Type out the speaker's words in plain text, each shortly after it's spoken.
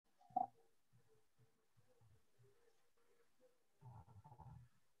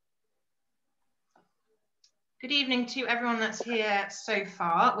Good evening to everyone that's here so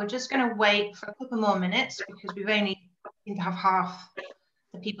far. We're just going to wait for a couple more minutes because we've only seem to have half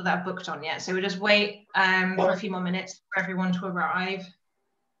the people that have booked on yet. So we'll just wait for a few more minutes for everyone to arrive.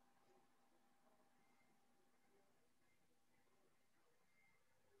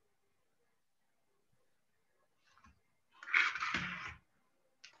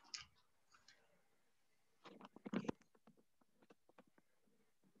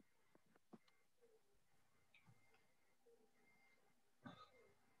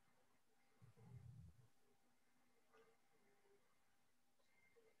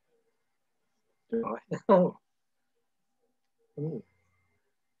 Oh.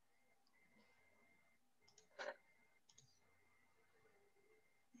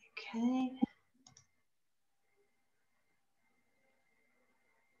 Okay.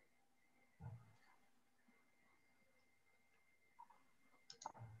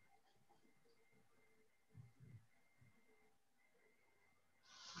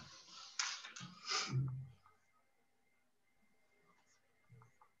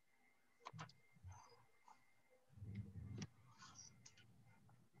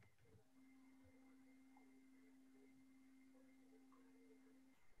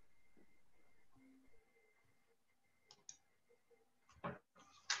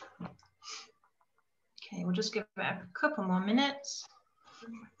 Okay, we'll just give it a couple more minutes.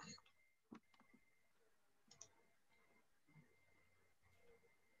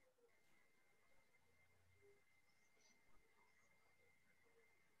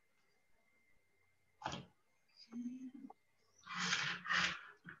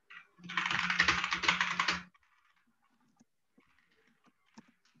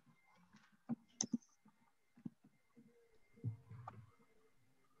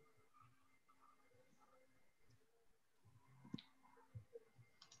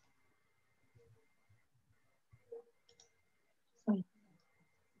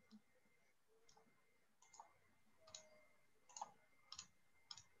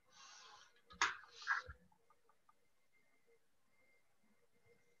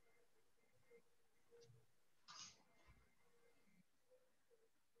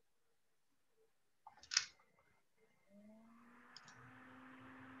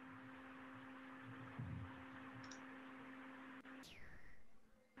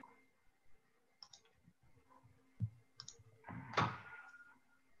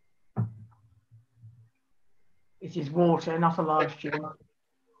 This is water, not a live stream.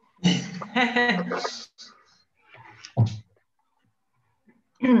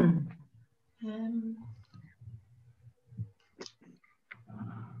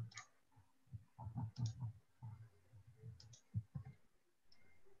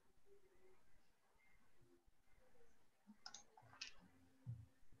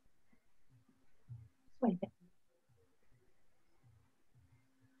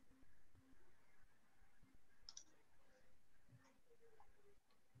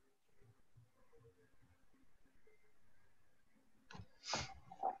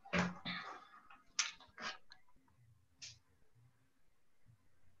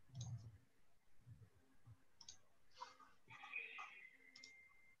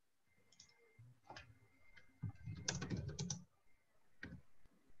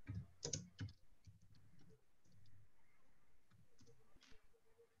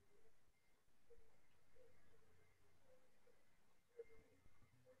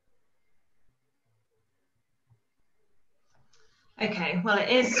 Okay, well, it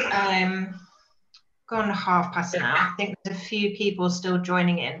is gone past now. I think there's a few people still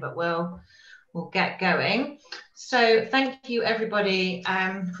joining in, but we'll get going. So thank you everybody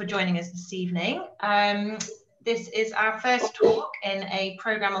for joining us this evening. This is our first talk in a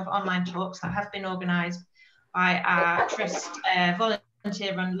programme of online talks that have been organised by our Trust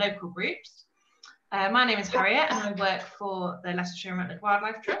volunteer-run local groups. My name is Harriet and I work for the Leicestershire and Rutland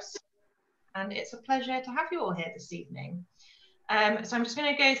Wildlife Trust, and it's a pleasure to have you all here this evening. So I'm just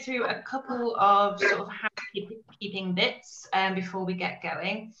going to go through a couple of sort of housekeeping bits before we get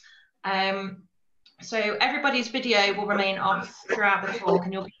going. So everybody's video will remain off throughout the talk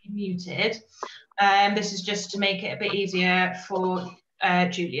and you'll be muted. This is just to make it a bit easier for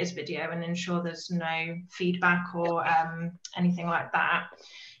Julia's video and ensure there's no feedback or anything like that.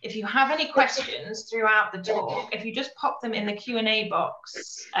 If you have any questions throughout the talk, if you just pop them in the Q&A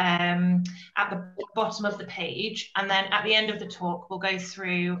box at the bottom of the page, and then at the end of the talk, we'll go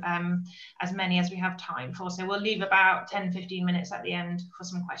through as many as we have time for. So we'll leave about 10-15 minutes at the end for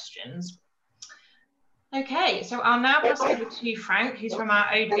some questions. Okay, so I'll now pass over to Frank, who's from our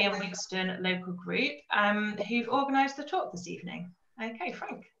Oadby and Wigston local group, who've organised the talk this evening. Okay,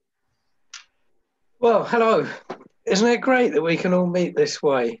 Frank. Well, hello. Isn't it great that we can all meet this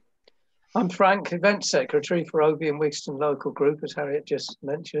way? I'm Frank, Event Secretary for Oby and Wigston Local Group, as Harriet just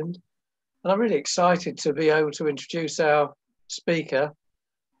mentioned. And I'm really excited to be able to introduce our speaker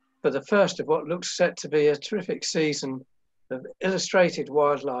for the first of what looks set to be a terrific season of illustrated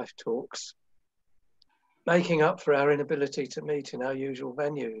wildlife talks, making up for our inability to meet in our usual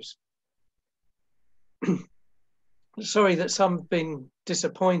venues. Sorry that some have been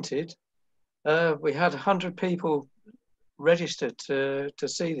disappointed. We had 100 people registered to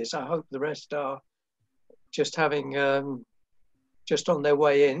see this. I hope the rest are just having just on their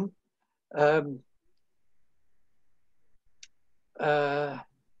way in.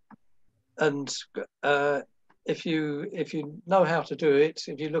 If you know how to do it,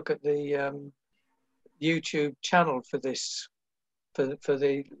 if you look at the YouTube channel for this, for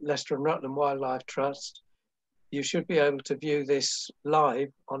the Leicester and Rutland Wildlife Trust, you should be able to view this live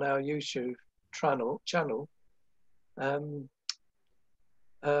on our YouTube channel. And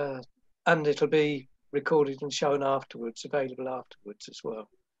it'll be recorded and shown afterwards, available afterwards as well.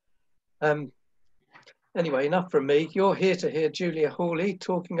 Anyway, enough from me. You're here to hear Julia Hawley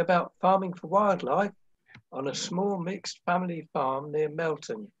talking about farming for wildlife on a small mixed family farm near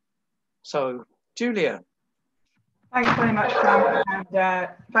Melton. So, Julia. Thanks very much, Frank, and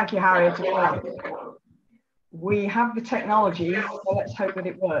thank you, Harriet, as well. We have the technology, so let's hope that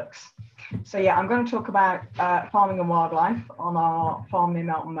it works. So yeah, I'm going to talk about farming and wildlife on our farm near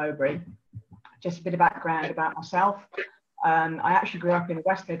Melton Mowbray. Just a bit of background about myself. I actually grew up in the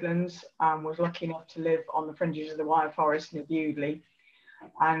West Midlands and was lucky enough to live on the fringes of the Wild Forest near Bewdley.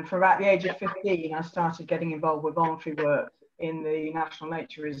 And from about the age of 15, I started getting involved with voluntary work in the National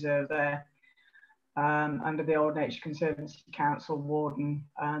Nature Reserve there, under the old Nature Conservancy Council warden,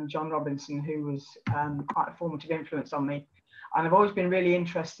 John Robinson, who was quite a formative influence on me. And I've always been really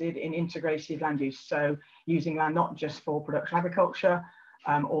interested in integrated land use, so using land not just for production agriculture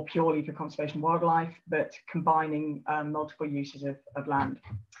or purely for conservation wildlife, but combining multiple uses of land.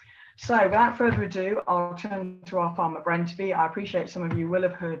 So without further ado, I'll turn to our farm at Brentingby. I appreciate some of you will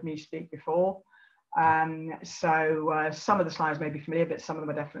have heard me speak before. Some of the slides may be familiar, but some of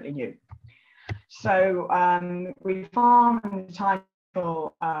them are definitely new. So we farm in the tiny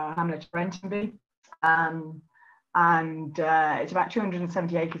little hamlet of Brentingby, and it's about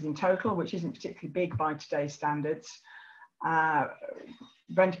 270 acres in total, which isn't particularly big by today's standards.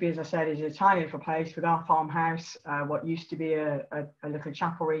 Brentingby, as I said, is a tiny little place with our farmhouse, what used to be a little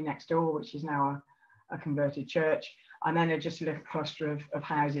chapelry next door, which is now a converted church, and then just a little cluster of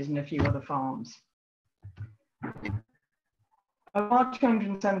houses and a few other farms. Of our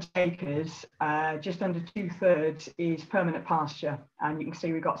 270 acres, just under 2/3 is permanent pasture, and you can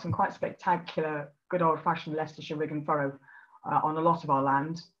see we've got some quite spectacular, good old-fashioned Leicestershire rig and furrow on a lot of our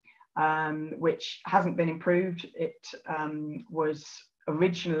land, which hasn't been improved. It was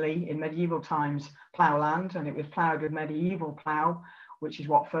originally, in medieval times, plough land, and it was ploughed with medieval plough, which is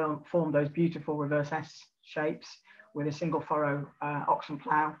what formed those beautiful reverse S shapes with a single furrow oxen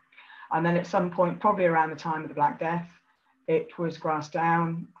plough. And then at some point, probably around the time of the Black Death, it was grassed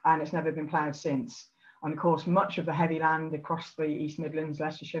down and it's never been ploughed since. And of course, much of the heavy land across the East Midlands,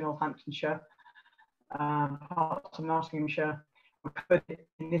 Leicestershire, Northamptonshire, parts of Nottinghamshire, were covered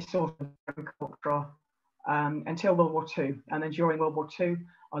in this sort of agriculture until World War II. And then during World War II,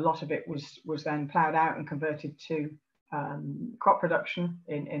 a lot of it was then ploughed out and converted to crop production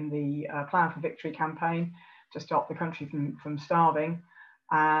in the Plough for Victory campaign to stop the country from starving.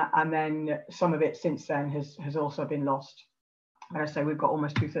 And then some of it since then has also been lost. Like I say, we've got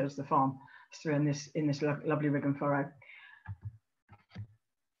almost 2/3 of the farm still in this lovely rig and furrow.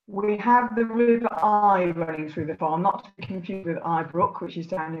 We have the River Eye running through the farm, not to be confused with Eye Brook, which is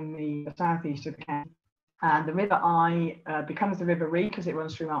down in the southeast of the county. And the River Eye becomes the River Ree because it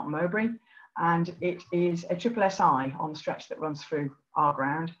runs through Melton Mowbray, and it is a triple SI on the stretch that runs through our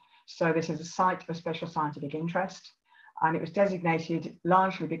ground. So this is a site of special scientific interest, and it was designated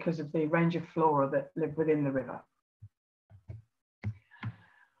largely because of the range of flora that live within the river.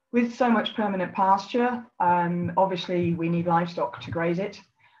 With so much permanent pasture, obviously we need livestock to graze it,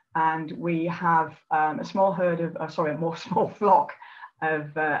 and we have a small herd of, small flock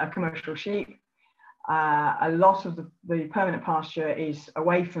of commercial sheep. A lot of the permanent pasture is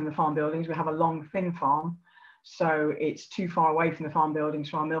away from the farm buildings. We have a long, thin farm, so it's too far away from the farm buildings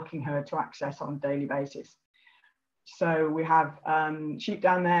for our milking herd to access on a daily basis. So we have sheep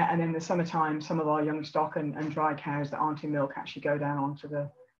down there, and in the summertime, some of our young stock and dry cows that aren't in milk actually go down onto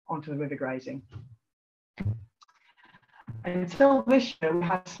the river grazing. Until this year, we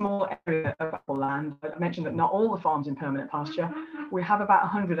had a small area of apple land. I mentioned that not all the farms in permanent pasture. We have about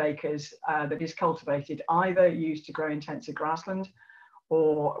 100 acres that is cultivated, either used to grow intensive grassland,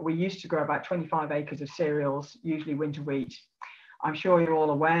 or we used to grow about 25 acres of cereals, usually winter wheat. I'm sure you're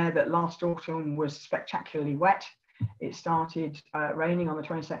all aware that last autumn was spectacularly wet. It started raining on the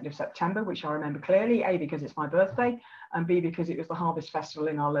 22nd of September, which I remember clearly, A, because it's my birthday, and B, because it was the harvest festival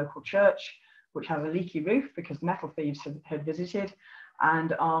in our local church, which has a leaky roof because metal thieves had visited,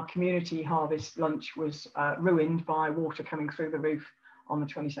 and our community harvest lunch was ruined by water coming through the roof on the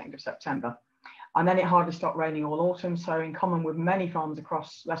 22nd of September. And then it hardly stopped raining all autumn, so in common with many farms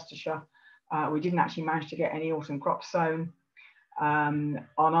across Leicestershire, we didn't actually manage to get any autumn crops sown. On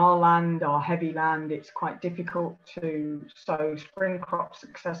our land, our heavy land, it's quite difficult to sow spring crops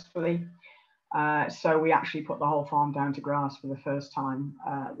successfully, so we actually put the whole farm down to grass for the first time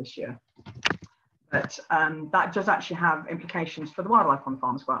this year. But that does actually have implications for the wildlife on the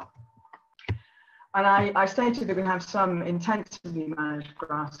farm as well. And I stated that we have some intensively managed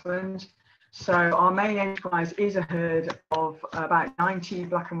grassland. So our main enterprise is a herd of about 90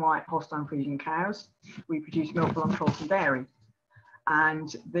 black and white Holstein Friesian cows. We produce milk, blood, salt and dairy.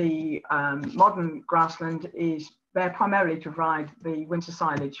 And the modern grassland is there primarily to provide the winter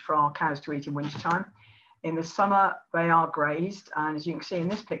silage for our cows to eat in wintertime. In the summer, they are grazed, and as you can see in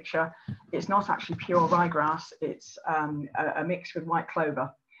this picture, it's not actually pure ryegrass, it's a mix with white clover.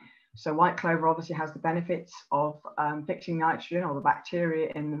 So white clover obviously has the benefits of fixing nitrogen, or the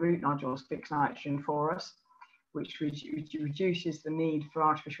bacteria in the root nodules fix nitrogen for us, which reduces the need for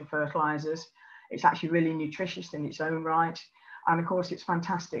artificial fertilizers. It's actually really nutritious in its own right, and of course it's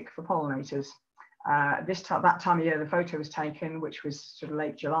fantastic for pollinators. That time of year the photo was taken, which was sort of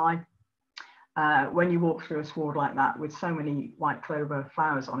late July. When you walk through a sward like that with so many white clover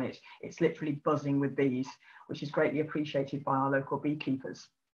flowers on it, it's literally buzzing with bees, which is greatly appreciated by our local beekeepers.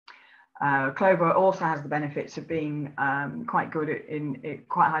 Clover also has the benefits of being quite good in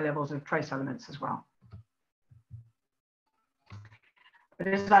quite high levels of trace elements as well. But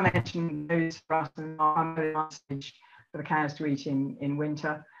as I mentioned, those grasses are primarily advantage for the cows to eat in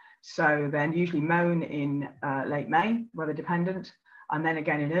winter. So they're usually mown in late May, weather dependent, and then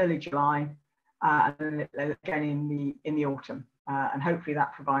again in early July, and then again in the autumn, and hopefully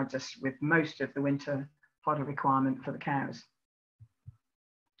that provides us with most of the winter fodder requirement for the cows.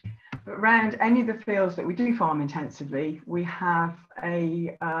 But around any of the fields that we do farm intensively, we have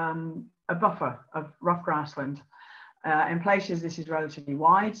a buffer of rough grassland. In places this is relatively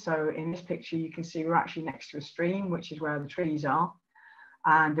wide, so in this picture you can see we're actually next to a stream, which is where the trees are,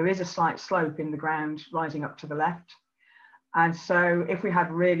 and there is a slight slope in the ground rising up to the left. And so if we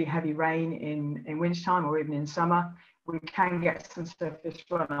had really heavy rain in wintertime or even in summer, we can get some surface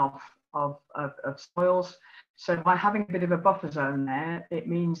runoff of soils. So by having a bit of a buffer zone there, it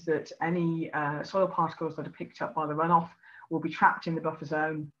means that any soil particles that are picked up by the runoff will be trapped in the buffer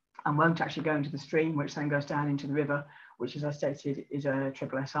zone and won't actually go into the stream, which then goes down into the river, which, as I stated, is a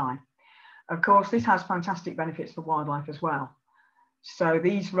triple SI. Of course, this has fantastic benefits for wildlife as well. So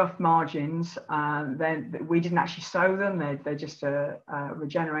these rough margins, then we didn't actually sow them. They're just a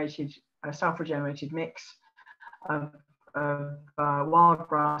self-regenerated mix of wild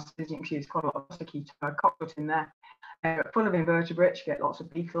grass. As you can see, there's quite a lot of sticky cockroach in there. Full of invertebrates, you get lots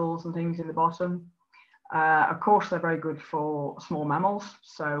of beetles and things in the bottom. Of course, they're very good for small mammals.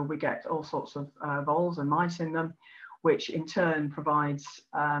 So we get all sorts of voles and mice in them, which in turn provides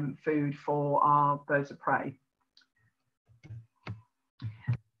food for our birds of prey.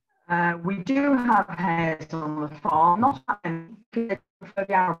 We do have hares on the farm, not many, for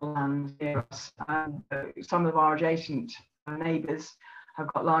the arable land near us. Some of our adjacent neighbours have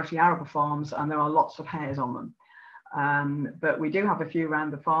got largely arable farms and there are lots of hares on them. But we do have a few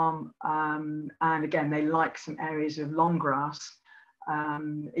around the farm, and again, they like some areas of long grass,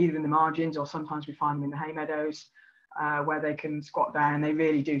 either in the margins or sometimes we find them in the hay meadows, where they can squat down, and they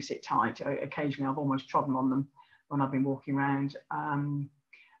really do sit tight. Occasionally I've almost trodden on them when I've been walking around.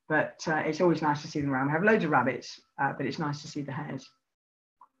 But it's always nice to see them around. We have loads of rabbits, but it's nice to see the hares.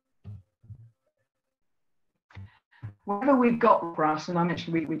 Whenever we've got grass, and I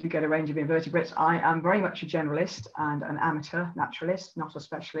mentioned we do get a range of invertebrates, I am very much a generalist and an amateur naturalist, not a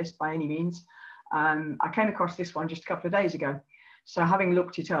specialist by any means. I came across this one just a couple of days ago. So having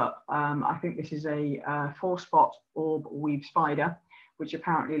looked it up, I think this is a 4-spot orb weave spider, which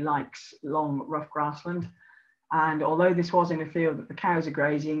apparently likes long, rough grassland. And although this was in a field that the cows are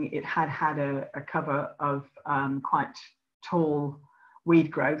grazing, it had a cover of quite tall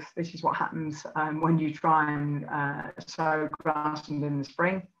weed growth. This is what happens when you try and sow grassland in the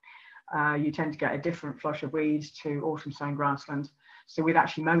spring. you tend to get a different flush of weeds to autumn sown grassland. So we'd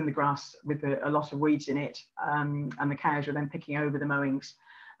actually mown the grass with a lot of weeds in it, and the cows were then picking over the mowings.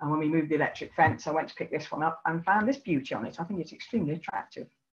 And when we moved the electric fence, I went to pick this one up and found this beauty on it. I think it's extremely attractive.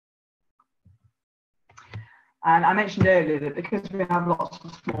 And I mentioned earlier that because we have lots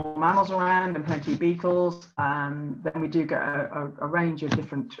of small mammals around and plenty of beetles, then we do get a range of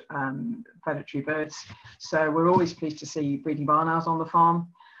different predatory birds. So we're always pleased to see breeding barn owls on the farm.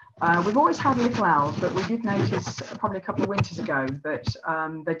 We've always had little owls, but we did notice probably a couple of winters ago that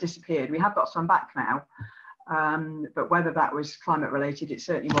they disappeared. We have got some back now, but whether that was climate related, it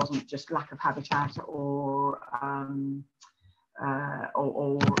certainly wasn't just lack of habitat or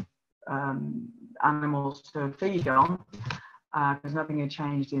animals to feed on, because nothing had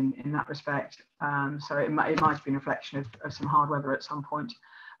changed in that respect. So it might have been a reflection of some hard weather at some point.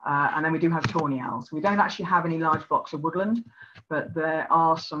 And then we do have tawny owls. We don't actually have any large blocks of woodland, but there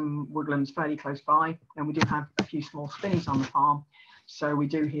are some woodlands fairly close by, and we do have a few small spinnies on the farm. So we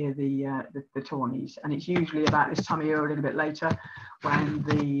do hear the tawnies, and it's usually about this time of year, a little bit later, when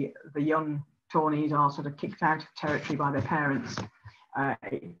the young tawnies are sort of kicked out of territory by their parents.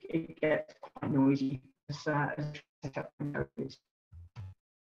 It gets quite noisy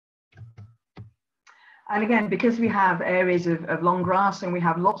and again, because we have areas of long grass and we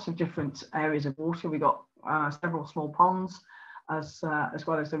have lots of different areas of water, we've got several small ponds as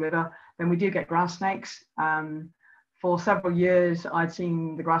well as the river, then we do get grass snakes. For several years, I'd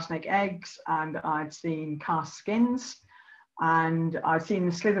seen the grass snake eggs and I'd seen cast skins, and I'd seen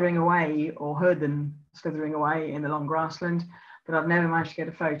them slithering away or heard them slithering away in the long grassland, but I've never managed to get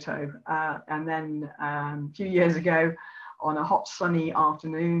a photo. And then a few years ago, on a hot sunny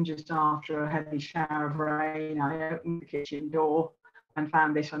afternoon, just after a heavy shower of rain, I opened the kitchen door and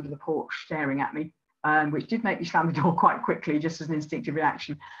found this under the porch staring at me, which did make me slam the door quite quickly, just as an instinctive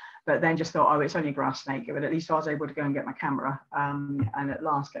reaction. But then just thought, oh, it's only a grass snake. But at least I was able to go and get my camera and at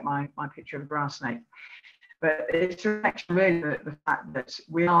last get my picture of a grass snake. But it's a reflection really the fact that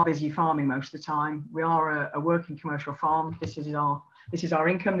we are busy farming most of the time. We are a working commercial farm. This is our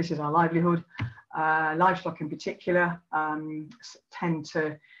income. This is our livelihood. Livestock in particular tend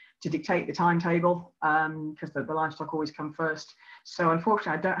to dictate the timetable because the livestock always come first. So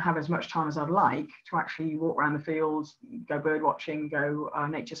unfortunately, I don't have as much time as I'd like to actually walk around the fields, go bird watching, go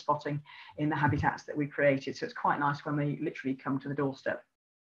nature spotting in the habitats that we created. So it's quite nice when they literally come to the doorstep.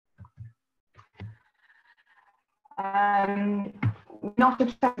 Not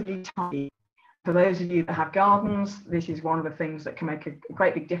excessively tidy. For those of you that have gardens, this is one of the things that can make a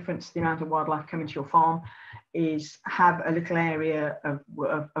great big difference to the amount of wildlife coming to your farm, is have a little area of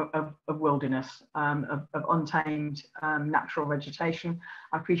wilderness, of untamed natural vegetation.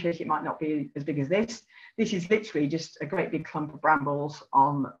 I appreciate it might not be as big as this. This is literally just a great big clump of brambles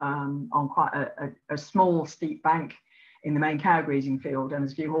on quite a small steep bank in the main cow grazing field, and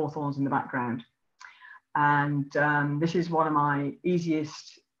there's a few hawthorns in the background. And this is one of my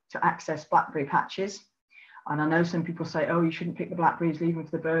easiest to access blackberry patches. And I know some people say, oh, you shouldn't pick the blackberries, leave them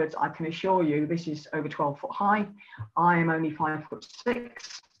for the birds. I can assure you this is over 12 foot high. I am only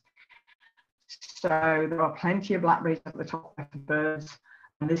 5'6". So there are plenty of blackberries at the top of the birds.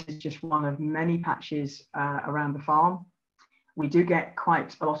 And this is just one of many patches around the farm. We do get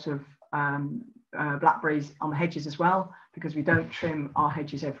quite a lot of blackberries on the hedges as well, because we don't trim our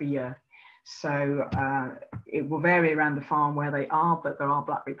hedges every year. So it will vary around the farm where they are, but there are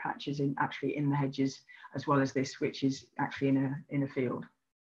blackberry patches actually in the hedges, as well as this, which is actually in a field.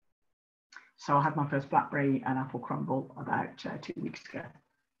 So I had my first blackberry and apple crumble about 2 weeks ago.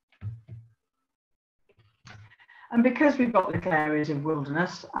 And because we've got little areas of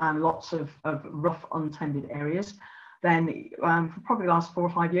wilderness and lots of rough, untended areas, then for probably the last 4 or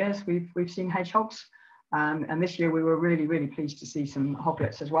 5 years, we've seen hedgehogs. And this year we were really, really pleased to see some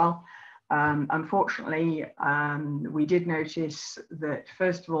hoglets as well. Unfortunately, we did notice that,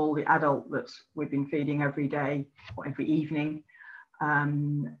 first of all, the adult that we've been feeding every day or every evening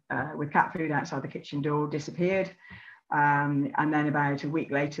with cat food outside the kitchen door disappeared. And then about a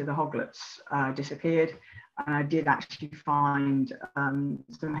week later, the hoglets disappeared. And I did actually find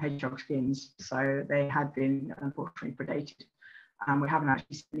some hedgehog skins. So they had been unfortunately predated. And we haven't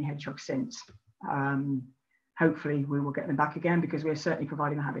actually seen any hedgehogs since. Hopefully we will get them back again, because we're certainly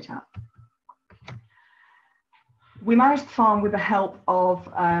providing a habitat. We managed the farm with the help of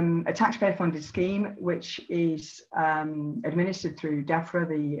a taxpayer-funded scheme, which is administered through DEFRA,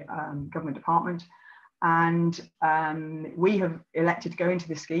 the government department. And we have elected to go into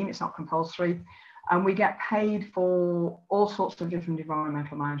this scheme. It's not compulsory. And we get paid for all sorts of different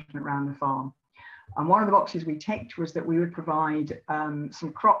environmental management around the farm. And one of the boxes we ticked was that we would provide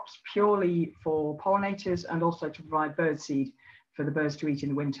some crops purely for pollinators and also to provide birdseed for the birds to eat in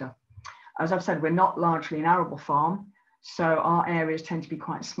the winter. As I've said, we're not largely an arable farm, so our areas tend to be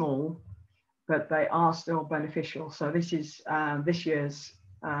quite small, but they are still beneficial. So this is this year's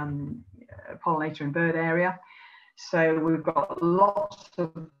pollinator and bird area. So we've got lots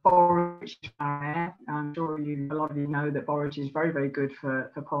of borage in our area. I'm sure a lot of you know that borage is very, very good for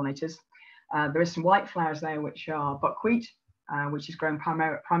pollinators. There is some white flowers there, which are buckwheat, which is grown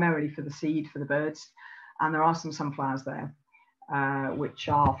primarily for the seed for the birds. And there are some sunflowers there, which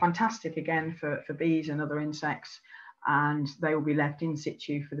are fantastic again for bees and other insects. And they will be left in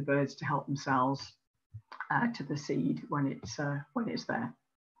situ for the birds to help themselves to the seed when it's there.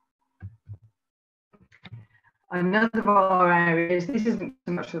 Another of our areas, this isn't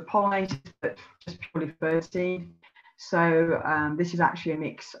so much for the pollinators, but just purely for bird seed. So this is actually a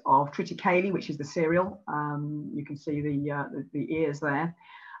mix of triticale, which is the cereal. You can see the ears there.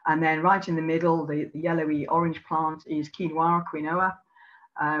 And then right in the middle, the yellowy orange plant is quinoa,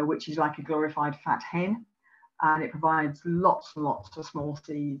 which is like a glorified fat hen. And it provides lots and lots of small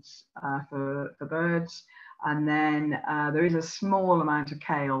seeds for birds. And then there is a small amount of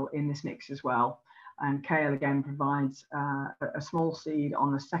kale in this mix as well. And kale again provides a small seed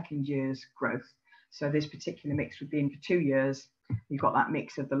on the second year's growth. So this particular mix would be in for 2 years. You've got that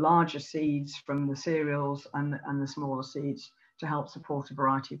mix of the larger seeds from the cereals and the smaller seeds to help support a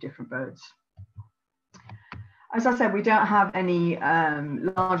variety of different birds. As I said, we don't have any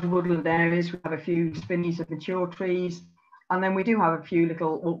large woodland areas. We have a few spinneys of mature trees. And then we do have a few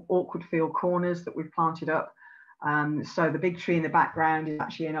little awkward field corners that we've planted up. So the big tree in the background is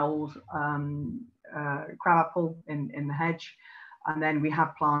actually an old crabapple in the hedge. And then we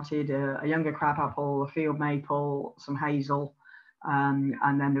have planted a younger crabapple, a field maple, some hazel,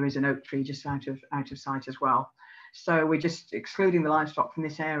 and then there is an oak tree just out of sight as well. So we're just excluding the livestock from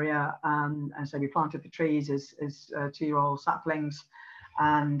this area, and so we planted the trees as 2-year-old saplings,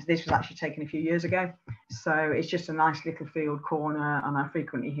 and this was actually taken a few years ago. So it's just a nice little field corner, and I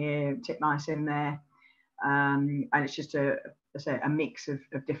frequently hear titmice in there, and it's just a mix of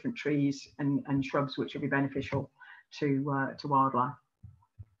different trees and shrubs which will be beneficial to wildlife.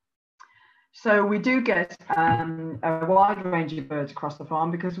 So we do get a wide range of birds across the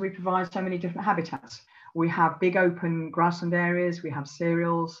farm because we provide so many different habitats. We have big open grassland areas, we have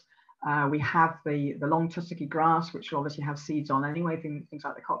cereals, we have the long tussocky grass, which will obviously have seeds on anyway, things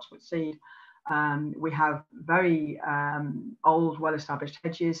like the cocksfoot seed. We have very old, well-established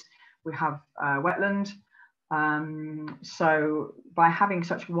hedges. We have wetland. So by having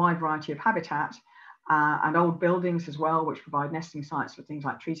such a wide variety of habitat and old buildings as well, which provide nesting sites for things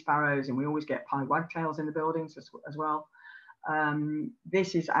like tree sparrows, and we always get pied wagtails in the buildings as well.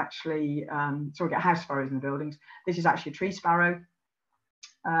 This is actually, so we get house sparrows in the buildings. This is actually a tree sparrow.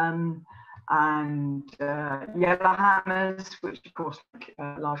 And yellow hammers, which of course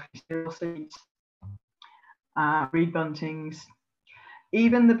largely cereal seeds, reed buntings.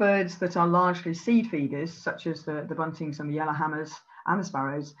 Even the birds that are largely seed feeders, such as the buntings and the yellow hammers and the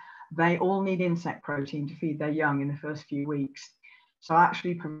sparrows, they all need insect protein to feed their young in the first few weeks. So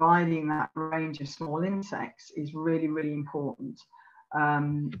actually providing that range of small insects is really, really important.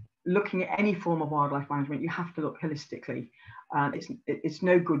 Looking at any form of wildlife management, you have to look holistically. It's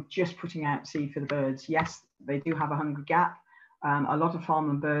no good just putting out seed for the birds. Yes, they do have a hunger gap. A lot of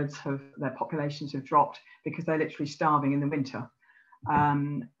farmland birds their populations have dropped because they're literally starving in the winter.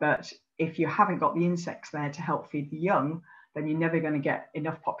 But if you haven't got the insects there to help feed the young, then you're never going to get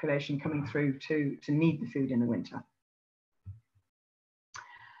enough population coming through to need the food in the winter.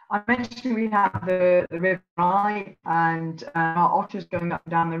 I mentioned we have the River Eye and our otters going up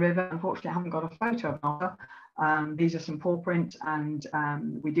and down the river. Unfortunately, I haven't got a photo of an otter. These are some paw print, and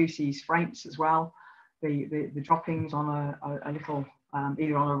we do see sprints as well. The droppings on a little,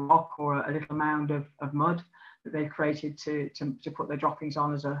 either on a rock or a little mound of mud that they've created to put their droppings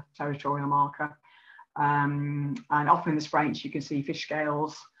on as a territorial marker. And often in the sprints, you can see fish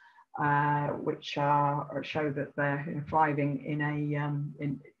scales, which show that they're thriving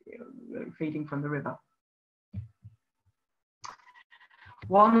in feeding from the river.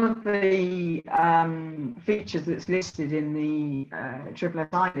 One of the features that's listed in the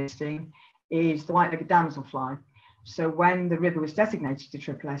SSSI listing is the white-legged damselfly. So when the river was designated to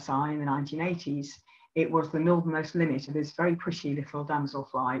SSSI in the 1980s, it was the northernmost limit of this very pretty little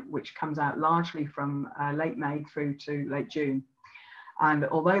damselfly, which comes out largely from late May through to late June. And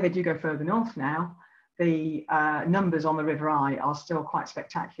although they do go further north now, the numbers on the River Eye are still quite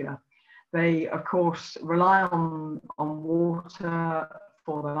spectacular. They, of course, rely on water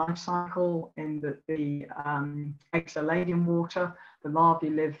for the life cycle, in that the eggs are laid in water, the larvae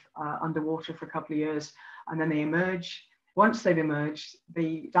live underwater for a couple of years, and then they emerge. Once they've emerged,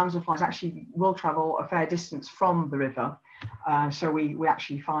 the damselflies actually will travel a fair distance from the river. So we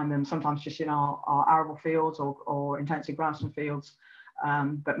actually find them sometimes just in our arable fields or intensive grassland fields,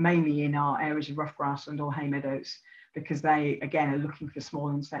 but mainly in our areas of rough grassland or hay meadows, because they, again, are looking for small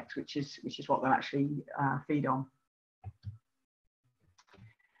insects, which is what they'll actually feed on.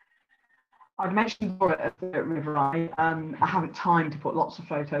 I'd mentioned before at the River Eye, I haven't time to put lots of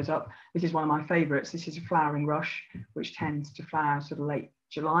photos up. This is one of my favourites. This is a flowering rush, which tends to flower sort of late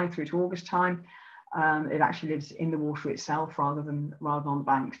July through to August time. It actually lives in the water itself rather than on the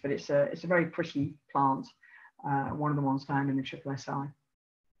banks, but it's a very pretty plant, one of the ones found in the SSSI.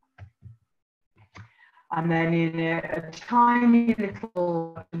 And then in a tiny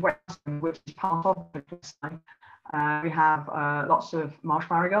little wetland, which is part of the SSSI, we have lots of marsh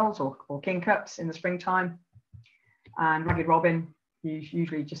marigolds or kingcups in the springtime, and ragged robin,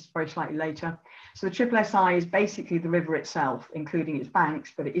 usually just very slightly later. So the SSSI is basically the river itself, including its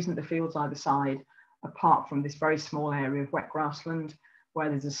banks, but it isn't the fields either side, apart from this very small area of wet grassland where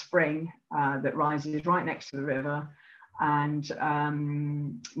there's a spring that rises right next to the river. And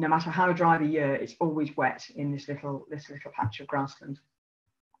no matter how dry the year, it's always wet in this little patch of grassland.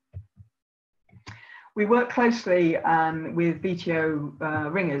 We work closely with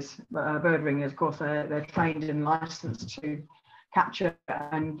BTO ringers, bird ringers. Of course, they're trained and licensed to capture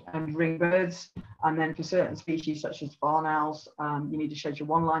and ring birds. And then for certain species, such as barn owls, you need a Schedule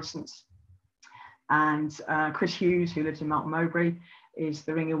 1 license. And Chris Hughes, who lives in Melton Mowbray, is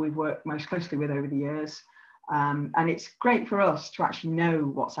the ringer we've worked most closely with over the years. And it's great for us to actually know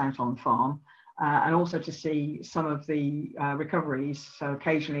what's out on the farm. And also to see some of the recoveries. So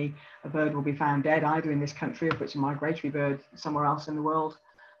occasionally a bird will be found dead, either in this country or if it's a migratory bird somewhere else in the world.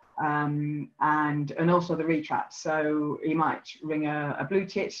 And also the retraps. So you might ring a blue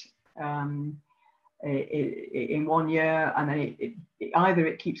tit in 1 year, and then either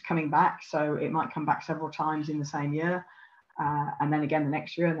it keeps coming back, so it might come back several times in the same year, and then again the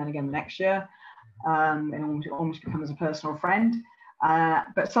next year, and then again the next year. It almost becomes a personal friend.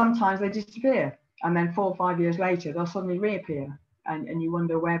 But sometimes they disappear, and then 4 or 5 years later they'll suddenly reappear, and you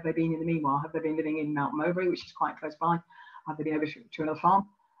wonder where have they been in the meanwhile. Have they been living in Melton Mowbray, which is quite close by? Have they been over to another farm?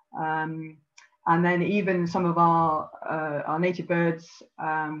 And then even some of our native birds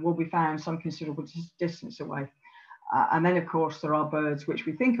will be found some considerable distance away. And then of course there are birds which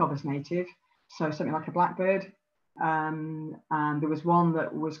we think of as native, so something like a blackbird, and there was one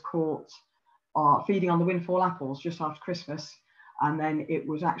that was caught feeding on the windfall apples just after Christmas. And then it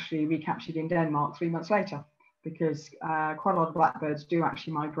was actually recaptured in Denmark 3 months later, because quite a lot of blackbirds do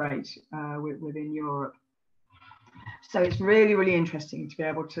actually migrate within Europe. So it's really, really interesting to be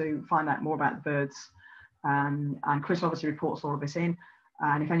able to find out more about the birds. And Chris obviously reports all of this in.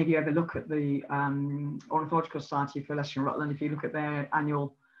 And if any of you ever look at the Ornithological Society for Leicester and Rutland, if you look at their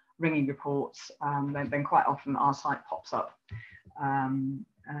annual ringing reports, then quite often our site pops up,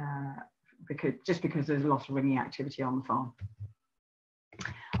 because there's a lot of ringing activity on the farm.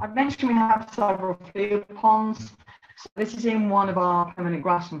 I've mentioned we have several field ponds. So this is in one of our permanent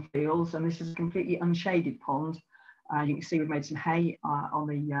grassland fields, and this is a completely unshaded pond. You can see we've made some hay on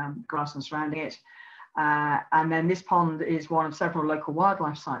the grassland surrounding it. And then this pond is one of several local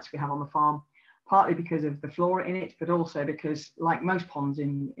wildlife sites we have on the farm, partly because of the flora in it, but also because, like most ponds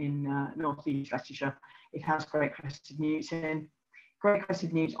in North East Leicestershire, it has great crested newts in. Great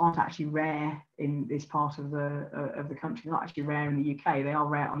crested newts aren't actually rare in this part of the country. They're not actually rare in the UK. They are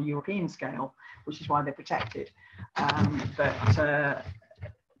rare on a European scale, which is why they're protected. But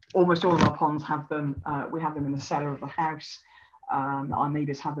almost all of our ponds have them. We have them in the cellar of the house. Our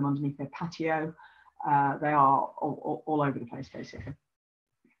neighbours have them underneath their patio. They are all over the place, basically.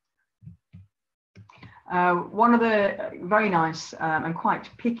 One of the very nice and quite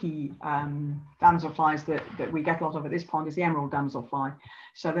picky damselflies that we get a lot of at this pond is the emerald damselfly.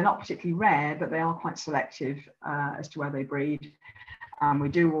 So they're not particularly rare, but they are quite selective as to where they breed. We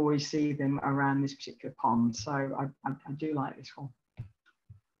do always see them around this particular pond. So I do like this one.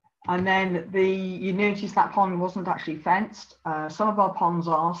 And then you notice that pond wasn't actually fenced. Some of our ponds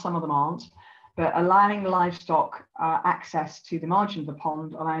are, some of them aren't. But allowing the livestock access to the margin of the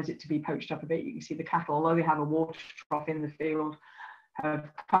pond allows it to be poached up a bit. You can see the cattle, although they have a water trough in the field, have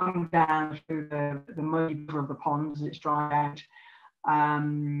come down through the muddy of the pond as it's dried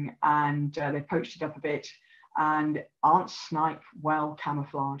out, they've poached it up a bit, and aren't snipe well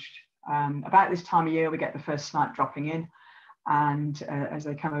camouflaged. About this time of year, we get the first snipe dropping in, and as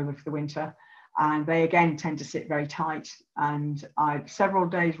they come over for the winter. and they again tend to sit very tight. And several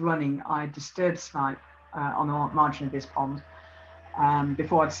days running, I disturbed snipe on the margin of this pond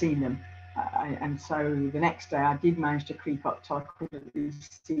before I'd seen them. And so the next day I did manage to creep up till I could at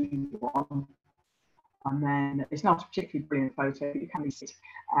least see one. And then it's not a particularly brilliant photo, but you can see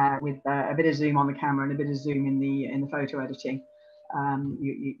it with a bit of zoom on the camera and a bit of zoom in the photo editing.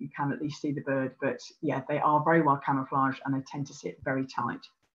 You can at least see the bird, but yeah, they are very well camouflaged and they tend to sit very tight.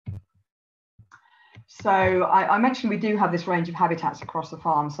 So I mentioned we do have this range of habitats across the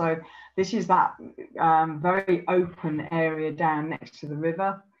farm. So this is that very open area down next to the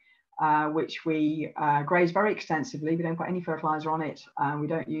river, which we graze very extensively. We don't put any fertilizer on it. We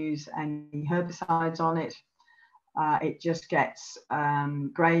don't use any herbicides on it. It just gets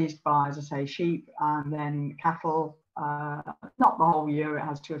grazed by, as I say, sheep and then cattle. Not the whole year, it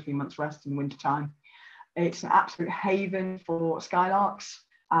has 2 or 3 months rest in the winter time. It's an absolute haven for skylarks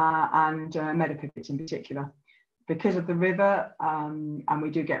and meadow pipits in particular. Because of the river, and we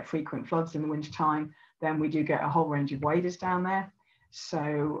do get frequent floods in the winter time, then we do get a whole range of waders down there.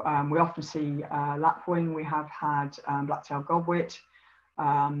 So we often see lapwing, we have had black-tailed godwit,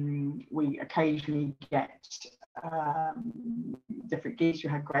 we occasionally get different geese, we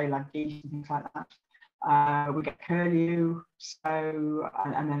had grey-lag geese and things like that. We get curlew, so,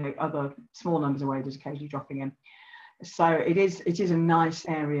 and then other small numbers of waders occasionally dropping in. So it is a nice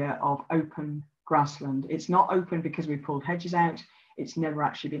area of open grassland. It's not open because we pulled hedges out. It's never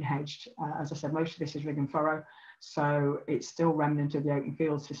actually been hedged. As I said, most of this is rig and furrow, so it's still remnant of the open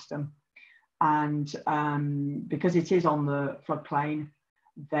field system. And because it is on the floodplain,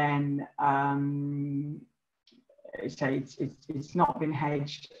 then it's not been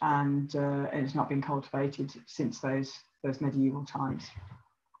hedged and it's not been cultivated since those medieval times.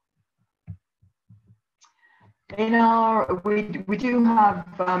 We do have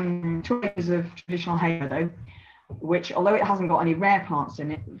 2 acres of traditional hay meadow, which, although it hasn't got any rare plants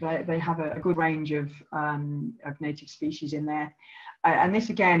in it, they have a good range of native species in there. And this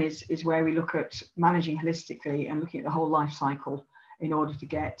again is where we look at managing holistically and looking at the whole life cycle in order to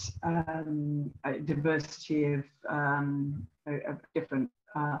get a diversity of different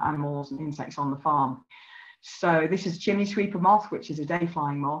animals and insects on the farm. So this is chimney sweeper moth, which is a day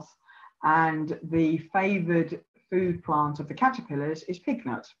flying moth. And the favoured food plant of the caterpillars is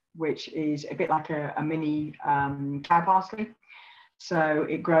pignut, which is a bit like a mini cow parsley. So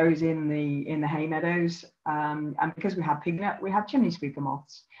it grows in the hay meadows, and because we have pignut, we have chimney sweeper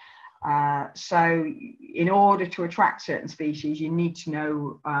moths. So in order to attract certain species, you need to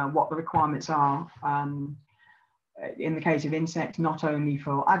know what the requirements are. In the case of insects, not only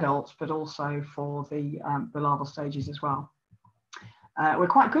for adults but also for the larval stages as well. We're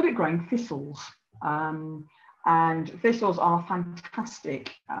quite good at growing thistles, and thistles are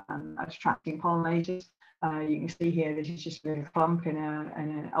fantastic at attracting pollinators. You can see here, this is just a clump in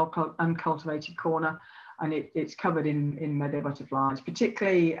an uncultivated corner, and it's covered in meadow butterflies.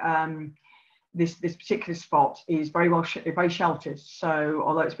 Particularly, this particular spot is very sheltered. So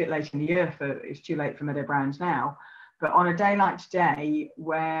although it's a bit late in the year, it's too late for meadow browns now, but on a day like today,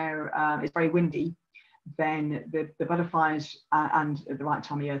 where it's very windy, then the butterflies and at the right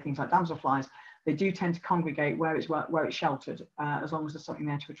time of year, things like damselflies, they do tend to congregate where it's sheltered, as long as there's something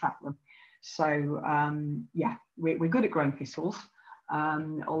there to attract them. So yeah, we're good at growing thistles.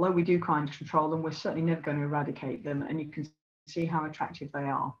 Although we do kind of control them, we're certainly never going to eradicate them, and you can see how attractive they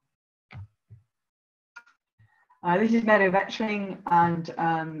are. This is meadow vetchling, and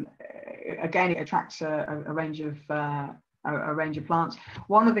again, it attracts a range of plants.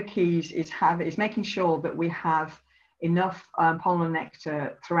 One of the keys is making sure that we have enough pollen and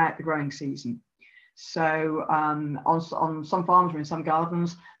nectar throughout the growing season. So on some farms or in some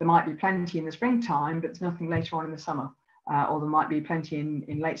gardens, there might be plenty in the springtime, but there's nothing later on in the summer. Or there might be plenty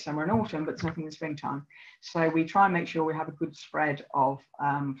in late summer and autumn, but there's nothing in the springtime. So we try and make sure we have a good spread of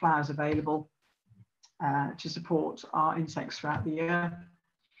flowers available to support our insects throughout the year.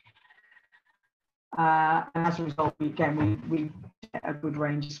 And as a result, we get a good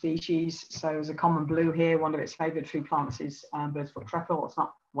range of species. So there's a common blue here. One of its favoured food plants is bird's foot trefoil. It's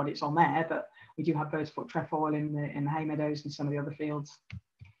not what it's on there, but we do have bird's foot trefoil in the hay meadows and some of the other fields.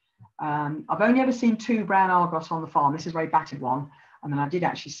 I've only ever seen 2 brown argos on the farm. This is a very battered one, and then I did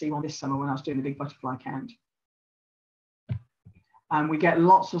actually see one this summer when I was doing the big butterfly count. And we get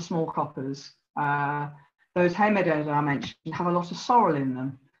lots of small coppers. Those hay meadows I mentioned have a lot of sorrel in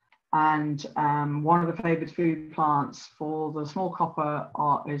them. And one of the favoured food plants for the small copper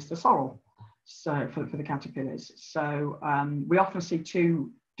is the sorrel, so for the caterpillars. So we often see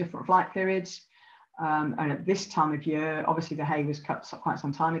 2 different flight periods. And at this time of year, obviously the hay was cut quite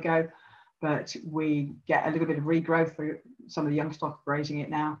some time ago, but we get a little bit of regrowth through some of the young stock grazing it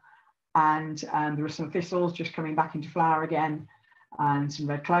now. And there are some thistles just coming back into flower again, and some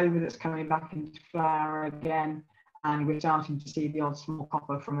red clover that's coming back into flower again. And we're starting to see the odd small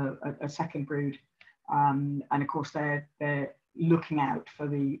copper from a second brood. And of course, they're looking out for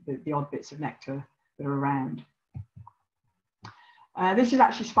the odd bits of nectar that are around. This is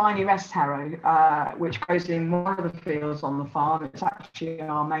actually spiny rest harrow, which grows in one of the fields on the farm. It's actually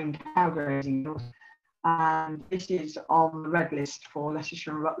our main cow grazing field. And this is on the red list for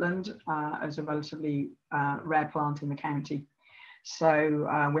Leicestershire and Rutland as a relatively rare plant in the county.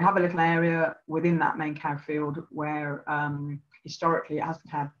 So we have a little area within that main cow field where historically it hasn't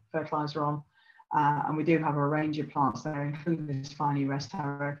had fertiliser on, and we do have a range of plants there, including this spiny rest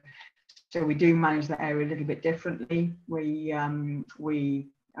harrow. So we do manage that area a little bit differently. We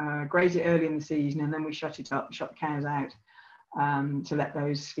graze it early in the season, and then we shut it up, shut the cows out to let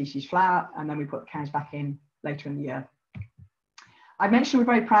those species flower, and then we put the cows back in later in the year. I mentioned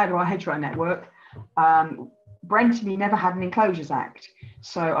we're very proud of our hedgerow network. Brentingby never had an Enclosures Act,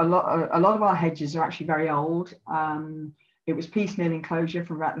 so a lot of our hedges are actually very old. It was piecemeal enclosure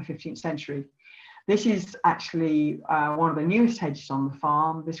from about the 15th century. This is actually one of the newest hedges on the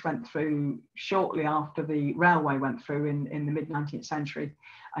farm. This went through shortly after the railway went through in the mid-19th century,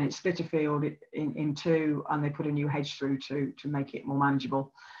 and it split a field in two, and they put a new hedge through to make it more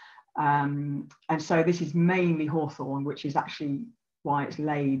manageable. And so this is mainly hawthorn, which is actually why it's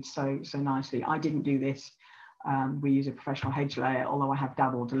laid so nicely. I didn't do this. We use a professional hedge layer, although I have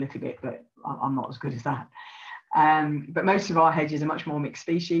dabbled a little bit, but I'm not as good as that. But most of our hedges are much more mixed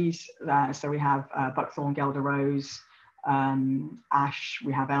species. So we have buckthorn, guelder rose, ash,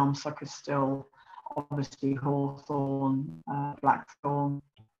 we have elm sucker still, obviously hawthorn, blackthorn,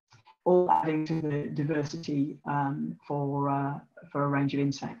 all adding to the diversity for a range of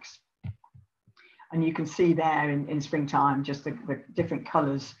insects. And you can see there in springtime just the different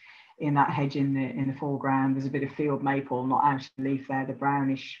colours in that hedge in the foreground. There's a bit of field maple, not out of leaf there, the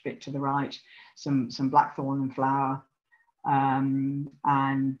brownish bit to the right, some blackthorn and flower. I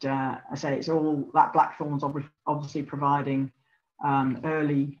say it's all that blackthorn's obviously providing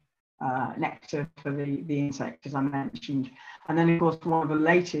early nectar for the insect, as I mentioned. And then of course one of the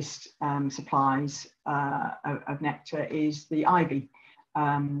latest supplies of nectar is the ivy.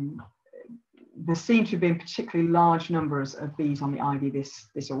 There seem to have been particularly large numbers of bees on the ivy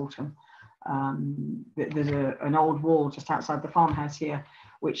this autumn. There's an old wall just outside the farmhouse here,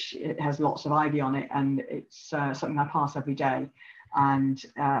 which it has lots of ivy on it, and it's something I pass every day. And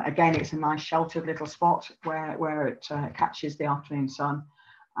again, it's a nice sheltered little spot where it catches the afternoon sun,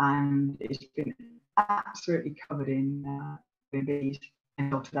 and it's been absolutely covered in bees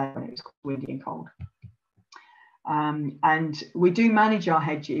until today when it was windy and cold. And we do manage our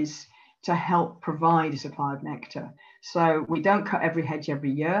hedges to help provide a supply of nectar. So we don't cut every hedge every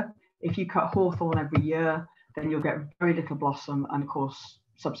year. If you cut hawthorn every year, then you'll get very little blossom and of course,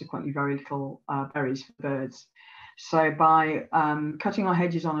 subsequently very little berries for birds. So by cutting our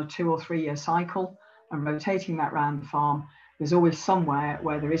hedges on a 2 or 3 year cycle and rotating that around the farm, there's always somewhere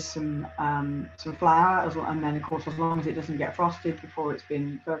where there is some flower, and then of course, as long as it doesn't get frosted before it's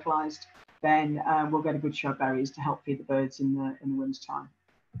been fertilized, then we'll get a good show of berries to help feed the birds in the winter time.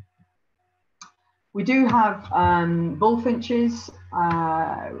 We do have bullfinches.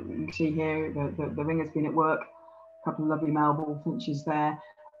 You can see here the ring has been at work. A couple of lovely male bullfinches there.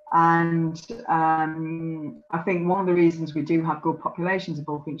 And I think one of the reasons we do have good populations of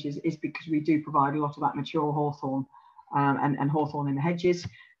bullfinches is because we do provide a lot of that mature hawthorn and hawthorn in the hedges,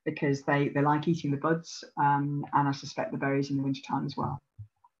 because they like eating the buds, and I suspect the berries in the wintertime as well.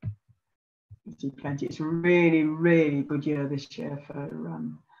 You see plenty. It's a really, really good year this year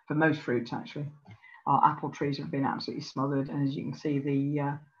for most fruits actually. Our apple trees have been absolutely smothered, and as you can see,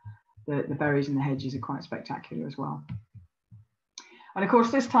 the berries in the hedges are quite spectacular as well. And of course,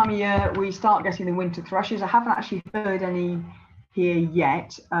 this time of year we start getting the winter thrushes. I haven't actually heard any here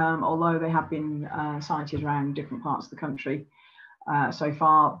yet, although they have been sighted around different parts of the country so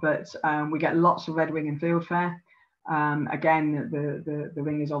far. But we get lots of redwing and fieldfare. Again, the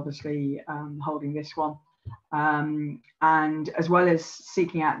ring is obviously holding this one. And as well as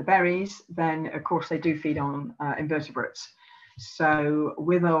seeking out the berries, then of course they do feed on invertebrates. So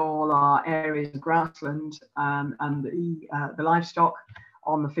with all our areas of grassland and the livestock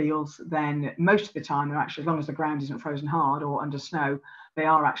on the fields, then most of the time they're actually, as long as the ground isn't frozen hard or under snow, they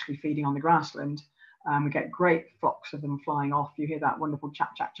are actually feeding on the grassland. We get great flocks of them flying off. You hear that wonderful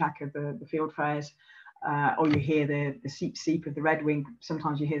chack, chack, chack of the fieldfares, or you hear the seep, seep of the redwing.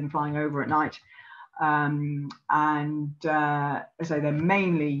 Sometimes you hear them flying over at night. and as I say, they're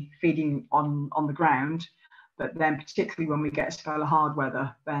mainly feeding on the ground. But then, particularly when we get a spell of hard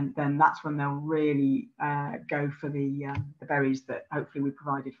weather, then that's when they'll really go for the berries that hopefully we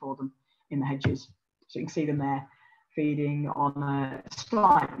provided for them in the hedges. So you can see them there feeding on a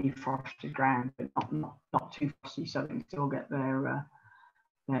slightly frosted ground, but not too frosty, so they can still get their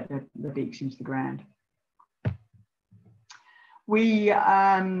beaks into the ground. We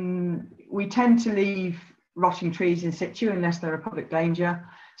tend to leave rotting trees in situ unless they're a public danger.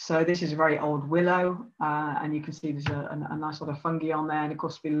 So this is a very old willow, and you can see there's a nice sort of fungi on there, and of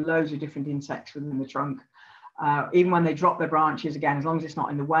course there'll be loads of different insects within the trunk. Even when they drop their branches, again, as long as it's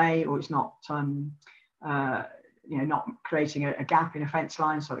not in the way or it's not not creating a gap in a fence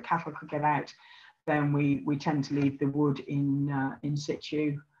line so the cattle could get out, then we tend to leave the wood in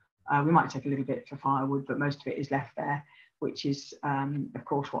situ. We might take a little bit for firewood, but most of it is left there, which is of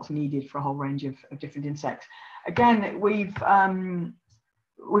course what's needed for a whole range of different insects. Again, we've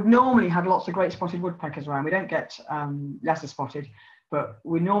normally had lots of great spotted woodpeckers around. We don't get lesser spotted, but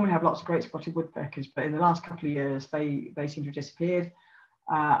we normally have lots of great spotted woodpeckers. But in the last couple of years, they seem to have disappeared.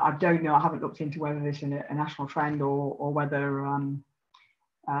 I don't know. I haven't looked into whether this is a national trend or whether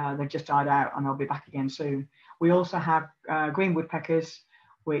they've just died out and they'll be back again soon. We also have green woodpeckers,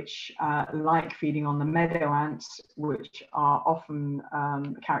 which like feeding on the meadow ants, which are often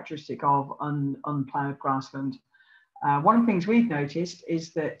characteristic of unploughed grassland. One of the things we've noticed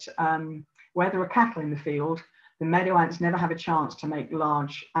is that where there are cattle in the field, the meadow ants never have a chance to make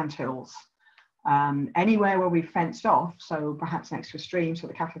large anthills. Anywhere where we've fenced off, so perhaps next to a stream so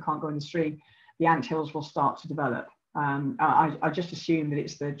the cattle can't go in the stream, the anthills will start to develop. I just assume that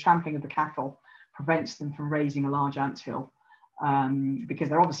it's the trampling of the cattle prevents them from raising a large anthill, because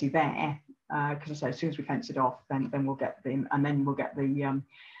they're obviously there. Because I say, as soon as we fence it off, then we'll get them, and then we'll get the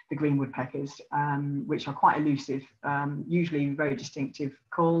green woodpeckers, which are quite elusive, usually very distinctive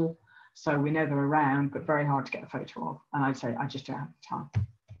call, so we know they're around, but very hard to get a photo of. And I'd say I just don't have time.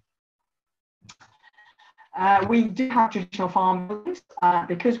 We do have traditional farm buildings.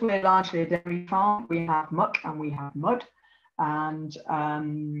 Because we're largely a dairy farm, we have muck and we have mud, and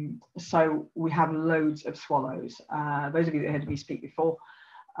so we have loads of swallows. Those of you that heard me speak before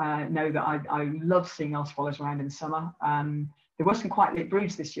know that I love seeing our swallows around in the summer. There were some quite late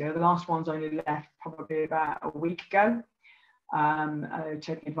broods this year. The last one's only left probably about a week ago,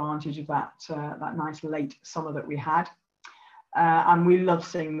 taking advantage of that nice late summer that we had. And we love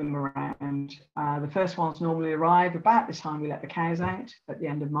seeing them around. The first ones normally arrive about this time we let the cows out, at the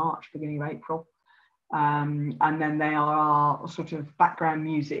end of March, beginning of April. And then they are our sort of background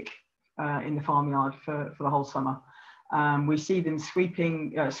music in the farmyard for the whole summer. We see them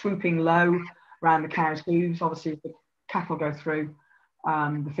swooping low around the cows' hooves. Obviously, if the cattle go through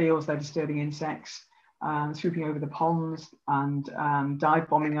the fields, they're disturbing insects, swooping over the ponds and dive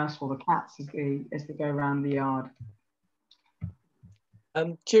bombing us or the cats as they go around the yard.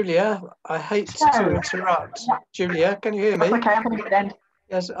 Julia, I hate to interrupt. Julia, can you hear me? That's okay, I'm coming to the end.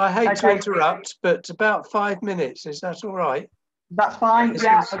 Yes, I hate to interrupt, but about 5 minutes, is that all right? That's fine,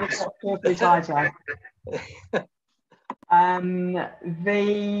 yeah, I've just got 2 or 3 slides out.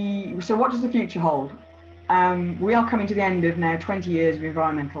 So what does the future hold? We are coming to the end of now 20 years of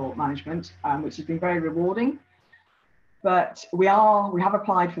environmental management, which has been very rewarding, but we have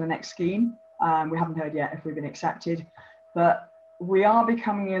applied for the next scheme. We haven't heard yet if we've been accepted, but we are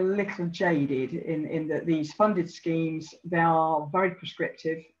becoming a little jaded in that these funded schemes, they are very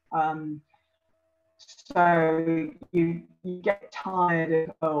prescriptive. So you get tired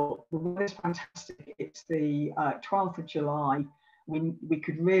of, oh, the weather's fantastic, it's the 12th of July, we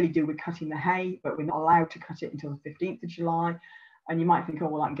could really do with cutting the hay, but we're not allowed to cut it until the 15th of July. And you might think, oh,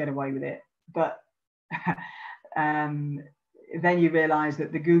 well, I can get away with it. But then you realise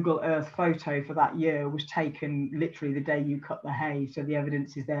that the Google Earth photo for that year was taken literally the day you cut the hay, so the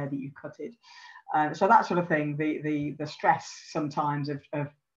evidence is there that you cut it. So that sort of thing, the stress sometimes of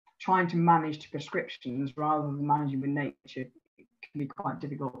trying to manage to prescriptions rather than managing with nature can be quite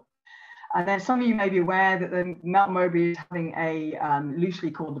difficult. And then some of you may be aware that the Melton Mowbray is having a loosely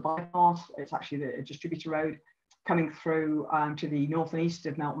called the bypass. It's actually a distributor road coming through to the north and east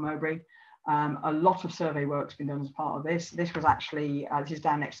of Melton Mowbray. A lot of survey work's been done as part of this. This was actually, this is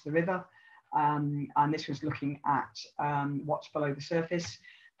down next to the river, and this was looking at what's below the surface,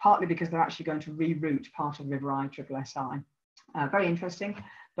 partly because they're actually going to reroute part of River ISSI. Very interesting,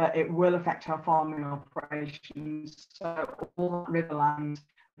 but it will affect our farming operations. So all that river land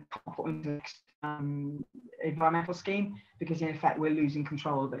put into the next environmental scheme, because in effect we're losing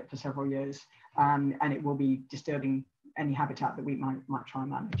control of it for several years, and it will be disturbing any habitat that we might try and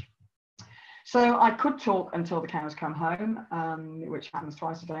manage. So I could talk until the cows come home, which happens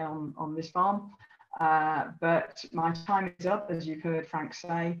twice a day on this farm. But my time is up, as you've heard Frank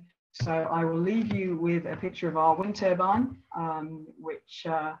say. So I will leave you with a picture of our wind turbine, which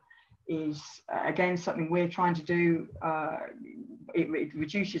is, again, something we're trying to do. It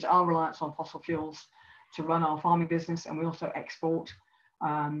reduces our reliance on fossil fuels to run our farming business, and we also export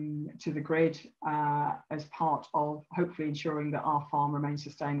to the grid as part of hopefully ensuring that our farm remains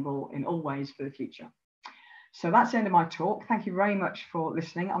sustainable in all ways for the future. So that's the end of my talk. Thank you very much for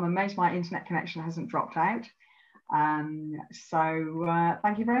listening. I'm amazed my internet connection hasn't dropped out. So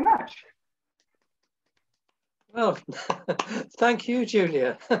thank you very much. Well, thank you,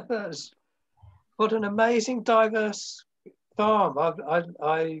 Julia. What an amazing, diverse farm.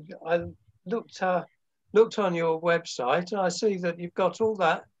 I looked on your website and I see that you've got all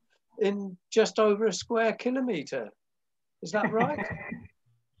that in just over a square kilometre. Is that right?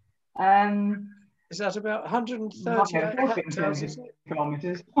 Is that about 138 hectares?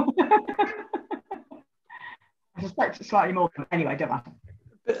 Kilometres. I suspect it's slightly more. Anyway, don't matter.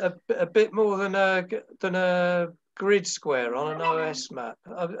 A bit more than a grid square on an OS map.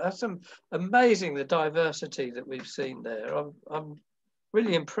 That's amazing, the diversity that we've seen there. I'm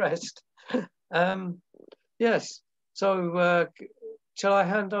really impressed. Yes. So shall I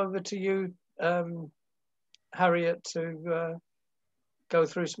hand over to you, Harriet, to go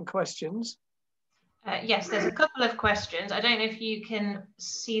through some questions? Yes, there's a couple of questions. I don't know if you can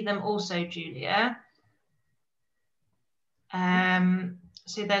see them also, Julia.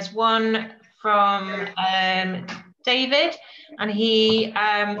 So there's one from David, and he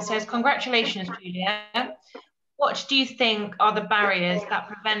says, congratulations, Julia. What do you think are the barriers that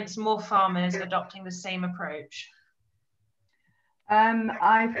prevents more farmers adopting the same approach?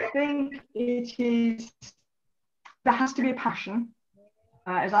 I think there has to be a passion.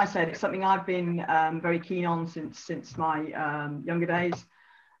 As I said, it's something I've been very keen on since my younger days.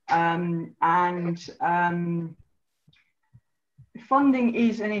 Funding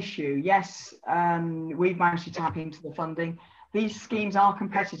is an issue. Yes, we've managed to tap into the funding. These schemes are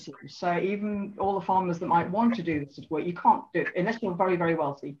competitive. So even all the farmers that might want to do this work, you can't do it, unless you're very, very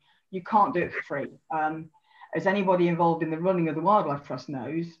wealthy, you can't do it for free. As anybody involved in the running of the Wildlife Trust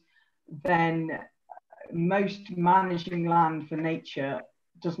knows, then most managing land for nature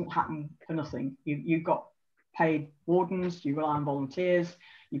doesn't happen for nothing. You've got paid wardens, you rely on volunteers,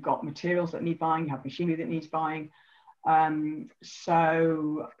 you've got materials that need buying, you have machinery that needs buying. Most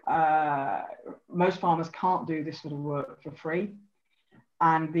farmers can't do this sort of work for free,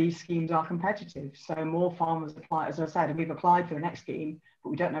 and these schemes are competitive. So more farmers apply, as I said, and we've applied for the next scheme, but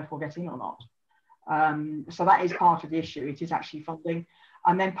we don't know if we'll get in or not. So that is part of the issue. It is actually funding.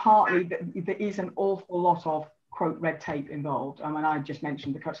 And then partly there is an awful lot of, quote, red tape involved. I mean, I just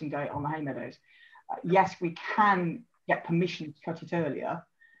mentioned the cutting date on the hay meadows. Yes, we can get permission to cut it earlier,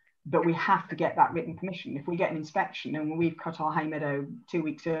 but we have to get that written permission. If we get an inspection and we've cut our hay meadow 2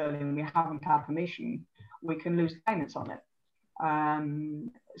 weeks early and we haven't had permission, we can lose payments on it.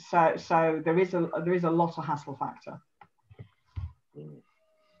 So there is a lot of hassle factor.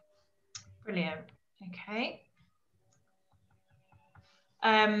 Brilliant. Okay.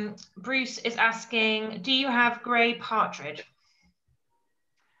 Bruce is asking, do you have grey partridge?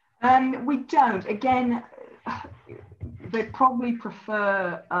 We don't. Again, they probably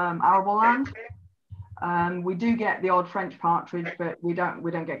prefer arable land. We do get the odd French partridge, but we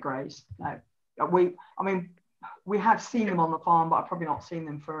don't get greys. No. I mean, we have seen them on the farm, but I've probably not seen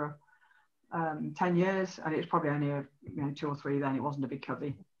them for 10 years, and it's probably only 2 or 3 then. It wasn't a big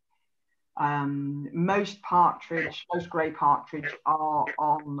covey. Most grey partridge are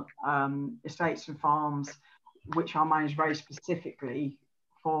on estates and farms which are managed very specifically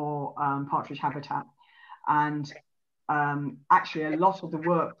for partridge habitat. And actually a lot of the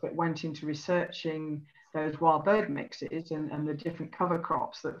work that went into researching those wild bird mixes and the different cover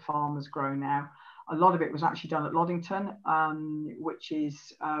crops that farmers grow now, a lot of it was actually done at Loddington, which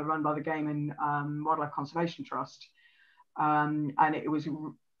is run by the Game and Wildlife Conservation Trust. And it was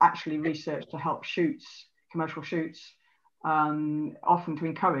actually researched to help commercial shoots, often to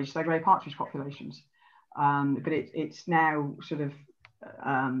encourage their grey partridge populations. But it's now sort of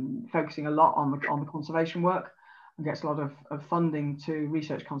focusing a lot on the conservation work and gets a lot of funding to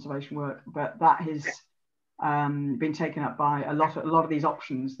research conservation work. But that has been taken up by a lot of these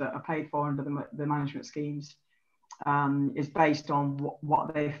options that are paid for under the management schemes, is based on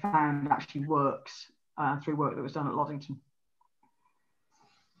what they found actually works through work that was done at Loddington.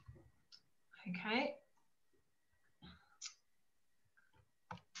 Okay.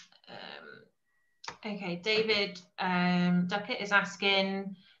 Okay, David Duckett is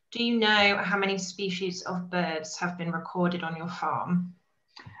asking, Do you know how many species of birds have been recorded on your farm?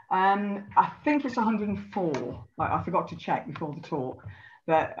 I think it's 104. I forgot to check before the talk.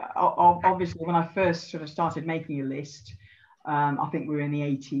 But obviously, when I first sort of started making a list, I think we were in the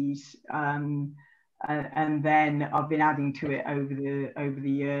 80s, and then I've been adding to it over the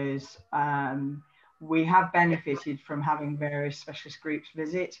years. We have benefited from having various specialist groups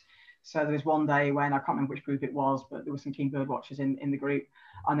visit. So there was one day when I can't remember which group it was, but there were some keen bird watchers in the group,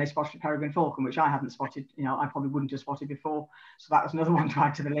 and they spotted a peregrine falcon, which I hadn't spotted. You know, I probably wouldn't have spotted before. So that was another one to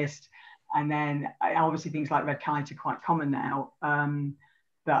add to the list. And then obviously things like red kite are quite common now.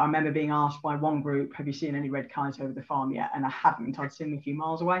 But I remember being asked by one group, have you seen any red kite over the farm yet? And I hadn't. I'd seen them a few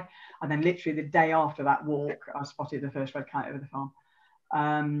miles away. And then literally the day after that walk, I spotted the first red kite over the farm.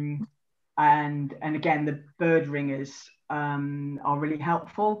 And again, the bird ringers are really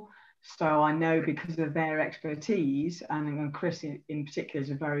helpful. So I know because of their expertise, and Chris in particular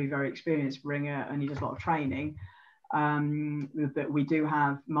is a very, very experienced ringer, and he does a lot of training, that we do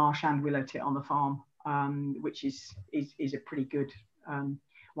have marsh and willow tit on the farm, which is a pretty good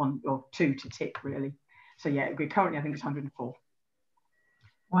one or two to tick, really. So yeah, currently I think it's 104.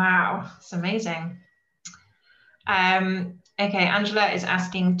 Wow, it's amazing. Okay, Angela is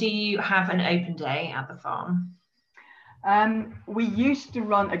asking, do you have an open day at the farm? We used to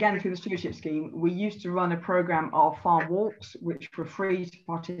run, again through the stewardship scheme, we used to run a program of farm walks, which were free to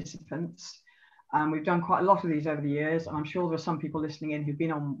participants. We've done quite a lot of these over the years, and I'm sure there are some people listening in who've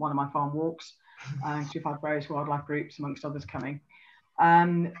been on one of my farm walks. We've had various wildlife groups, amongst others, coming.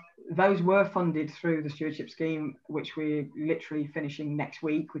 Those were funded through the stewardship scheme, which we're literally finishing next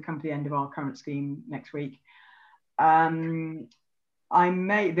week. We come to the end of our current scheme next week. There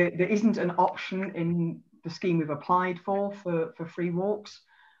isn't an option in the scheme we've applied for free walks.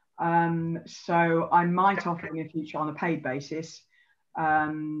 So I might offer in the future on a paid basis.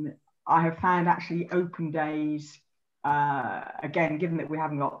 I have found actually open days, again, given that we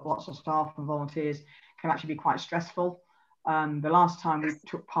haven't got lots of staff and volunteers, can actually be quite stressful. The last time we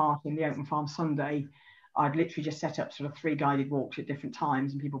took part in the Open Farm Sunday, I'd literally just set up sort of 3 guided walks at different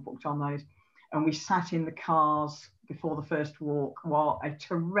times, and people booked on those. And we sat in the cars before the first walk while a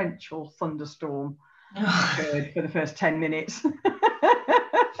torrential thunderstorm occurred for the first 10 minutes.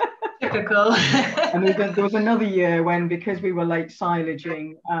 Typical. And there was another year when, because we were late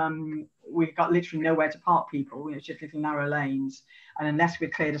silaging, we got literally nowhere to park people. It was just little narrow lanes, and unless we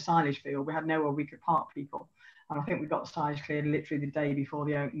cleared a silage field, we had nowhere we could park people. And I think we got the silage cleared literally the day before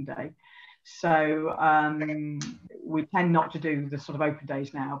the open day. So we tend not to do the sort of open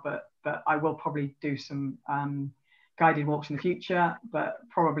days now, but I will probably do some guided walks in the future, but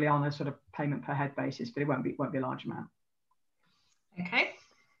probably on a sort of payment per head basis, but it won't be a large amount. Okay.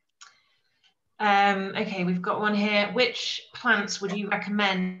 Okay, we've got one here. Which plants would you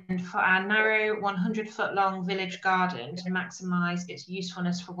recommend for our narrow 100-foot long village garden to maximise its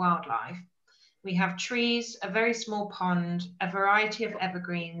usefulness for wildlife? We have trees, a very small pond, a variety of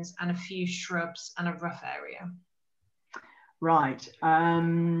evergreens, and a few shrubs and a rough area. Right.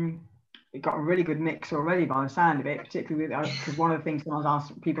 We've got a really good mix already by the sound of it, particularly because one of the things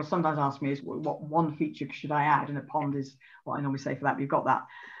people sometimes ask me is what one feature should I add, and a pond is what I normally say for that. We've got that.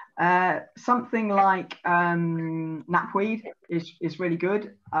 Something like knapweed is really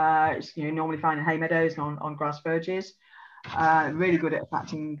good. It's normally found in hay meadows and on grass verges. Really good at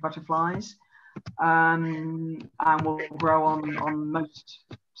attracting butterflies. And will grow on most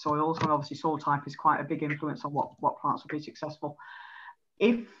soils, and obviously soil type is quite a big influence on what plants will be successful.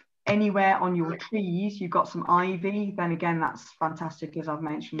 If anywhere on your trees you've got some ivy, then again that's fantastic, as I've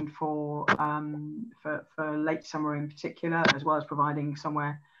mentioned, for late summer in particular, as well as providing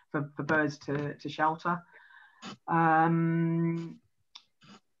somewhere for birds to shelter.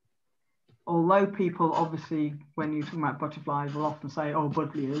 Although people obviously, when you're talking about butterflies, will often say, oh,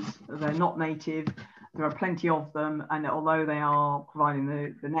 buddleias, they're not native, there are plenty of them, and although they are providing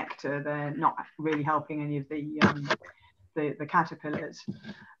the nectar, they're not really helping any of the caterpillars.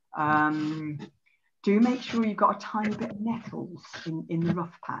 Do make sure you've got a tiny bit of nettles in the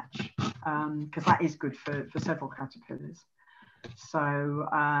rough patch, because that is good for several caterpillars. So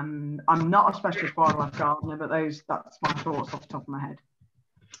I'm not a specialist wildlife gardener, but that's my thoughts off the top of my head.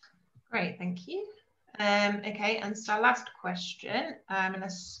 Great, thank you. Okay, and so our last question,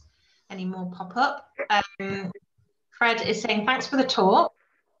 unless any more pop up. Fred is saying, thanks for the talk.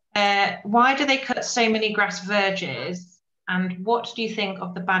 Why do they cut so many grass verges, and what do you think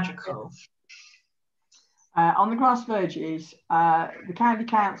of the badger cull? On the grass verges, the county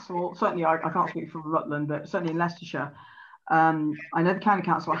council, certainly I can't speak for Rutland, but certainly in Leicestershire, I know the county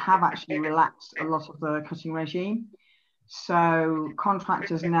council have actually relaxed a lot of the cutting regime. So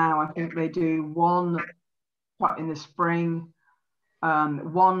contractors now, I think they do one in the spring,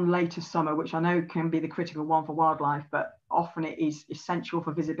 one later summer, which I know can be the critical one for wildlife, but often it is essential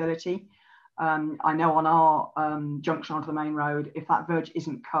for visibility. I know on our junction onto the main road, if that verge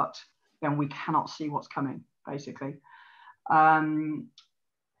isn't cut, then we cannot see what's coming, basically.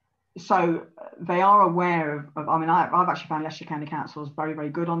 So they are aware of I mean, I've actually found Leicestershire County Council is very, very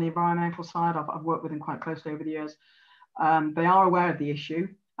good on the environmental side. I've worked with them quite closely over the years. They are aware of the issue.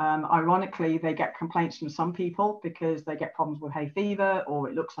 Ironically, they get complaints from some people because they get problems with hay fever, or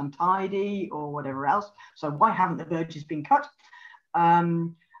it looks untidy, or whatever else. So why haven't the verges been cut?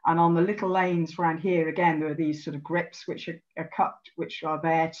 And on the little lanes around here, again, there are these sort of grips which are cut, which are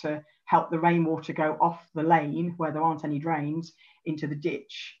there to help the rainwater go off the lane where there aren't any drains into the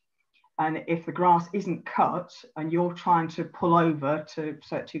ditch. And if the grass isn't cut and you're trying to pull over so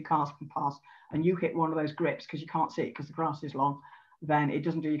that 2 cars can pass, and you hit one of those grips because you can't see it because the grass is long, then it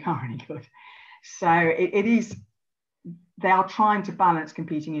doesn't do your car any good. So it is, they are trying to balance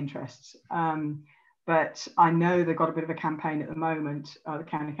competing interests. But I know they've got a bit of a campaign at the moment, the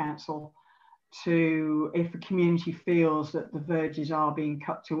County Council, to, if the community feels that the verges are being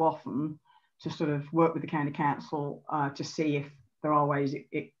cut too often, to sort of work with the County Council to see if there are ways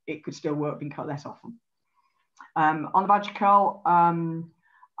it could still work being cut less often. On the badger cull, I'm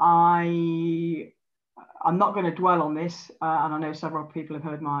not going to dwell on this, and I know several people have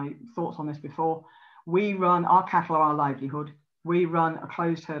heard my thoughts on this before. We run, our cattle are our livelihood. We run a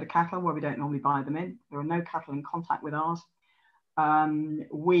closed herd of cattle where we don't normally buy them in. There are no cattle in contact with ours.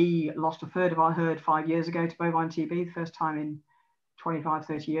 We lost a third of our herd 5 years ago to bovine TB, the first time in 25,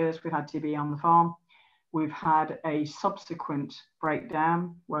 30 years we've had TB on the farm. We've had a subsequent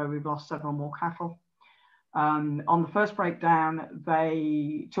breakdown where we've lost several more cattle. On the first breakdown,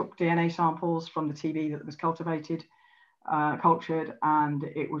 they took DNA samples from the TB that was cultured, and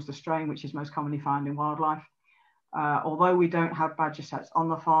it was the strain which is most commonly found in wildlife. Although we don't have badger sets on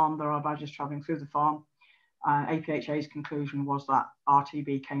the farm, there are badgers travelling through the farm. APHA's conclusion was that our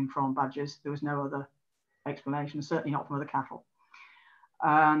TB came from badgers. There was no other explanation, certainly not from other cattle.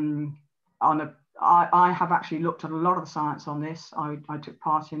 I have actually looked at a lot of the science on this. I took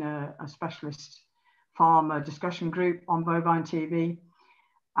part in a specialist farmer discussion group on bovine TB,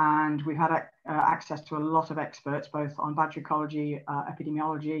 and we've had access to a lot of experts, both on badger ecology,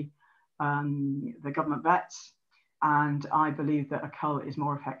 epidemiology, the government vets, and I believe that a cull is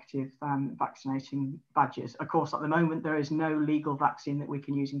more effective than vaccinating badgers. Of course, at the moment, there is no legal vaccine that we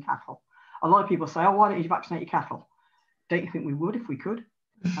can use in cattle. A lot of people say, oh, why don't you vaccinate your cattle? Don't you think we would if we could?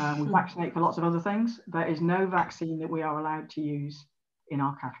 We vaccinate for lots of other things. There is no vaccine that we are allowed to use in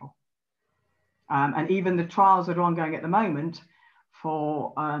our cattle. And even the trials that are ongoing at the moment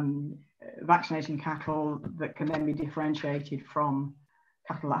for vaccinating cattle that can then be differentiated from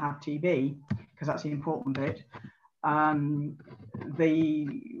cattle that have TB, because that's the important bit. The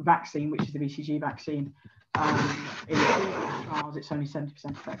vaccine, which is the BCG vaccine, in the trials, it's only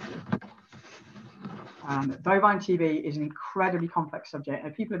 70% effective. Bovine TB is an incredibly complex subject,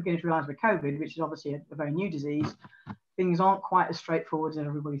 and people are beginning to realise with COVID, which is obviously a very new disease, things aren't quite as straightforward as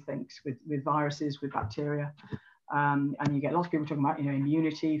everybody thinks with viruses, with bacteria. And you get lots of people talking about,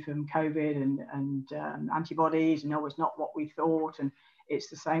 immunity from COVID and antibodies, and no, it's not what we thought. And it's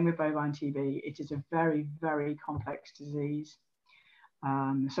the same with bovine TB. It is a very, very complex disease.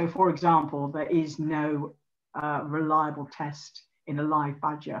 So, for example, there is no reliable test in a live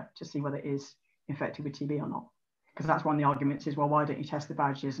badger to see whether it is infected with TB or not. Because that's one of the arguments is, well, why don't you test the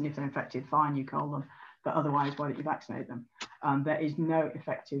badgers? And if they're infected, fine, you cull them. But otherwise, why don't you vaccinate them? There is no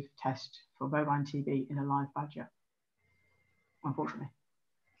effective test for bovine TB in a live badger, unfortunately.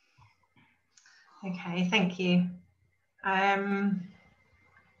 Okay, thank you.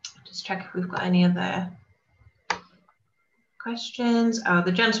 Just check if we've got any other questions. Oh,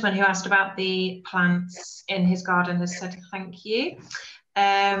 the gentleman who asked about the plants in his garden has said thank you.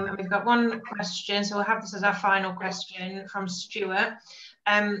 And we've got one question, so we'll have this as our final question from Stuart.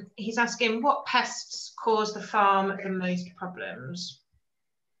 He's asking, what pests cause the farm the most problems?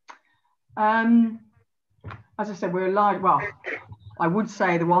 As I said, we're large. Well, I would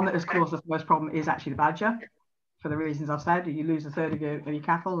say the one that has caused us the most problem is actually the badger, for the reasons I've said. You lose a third of your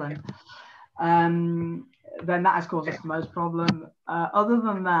cattle, then that has caused us the most problem. Other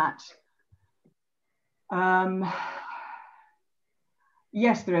than that,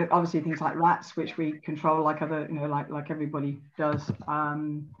 yes, there are obviously things like rats, which we control like other, like everybody does.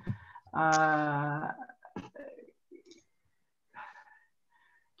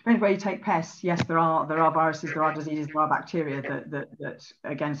 Depends where you take pests. Yes, there are viruses, there are diseases, there are bacteria that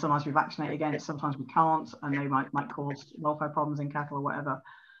again, sometimes we vaccinate against, sometimes we can't, and they might cause welfare problems in cattle or whatever.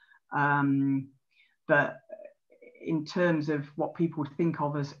 But in terms of what people would think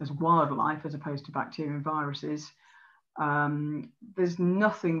of as wildlife as opposed to bacteria and viruses, there's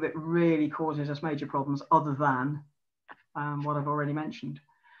nothing that really causes us major problems other than what I've already mentioned.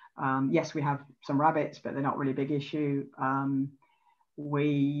 Yes, we have some rabbits, but they're not really a big issue.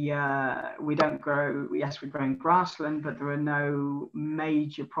 We don't grow, yes, we grow in grassland, but there are no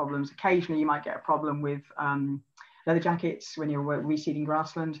major problems. Occasionally you might get a problem with leather jackets when you're reseeding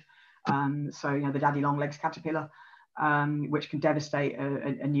grassland. So, you know, the daddy long legs caterpillar, which can devastate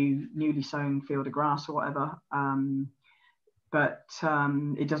a newly sown field of grass or whatever. But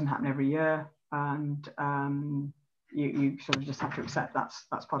it doesn't happen every year. And you sort of just have to accept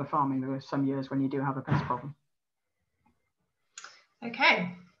that's part of farming. There are some years when you do have a pest problem.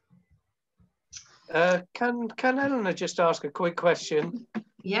 Okay. Can Eleanor just ask a quick question?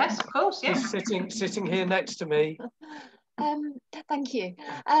 Yes, of course. Yes. She's sitting here next to me. Thank you.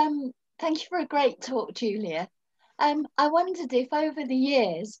 Thank you for a great talk, Julia. I wondered if over the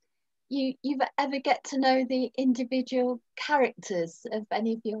years you've ever get to know the individual characters of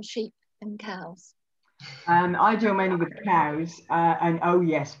any of your sheep and cows. I deal mainly with cows, and oh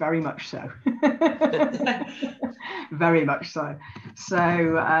yes, very much so. Very much so.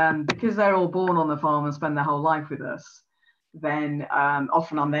 So because they're all born on the farm and spend their whole life with us, then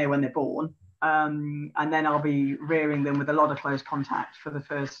often I'm there when they're born, and then I'll be rearing them with a lot of close contact for the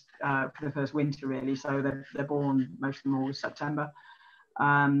first winter, really. So they're born, most of them August, September. So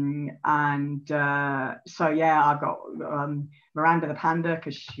yeah, I've got Miranda the panda,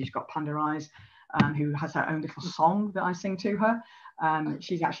 because she's got panda eyes, who has her own little song that I sing to her.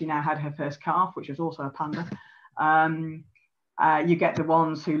 She's actually now had her first calf, which was also a panda. You get the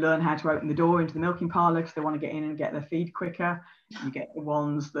ones who learn how to open the door into the milking parlour because they want to get in and get their feed quicker. You get the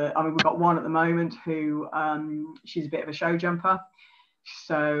ones that, I mean, we've got one at the moment who, she's a bit of a show jumper.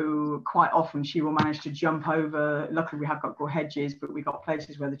 So quite often she will manage to jump over. Luckily we have got good hedges, but we've got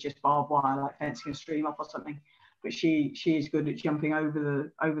places where there's just barbed wire, like fencing a stream up or something. But she is good at jumping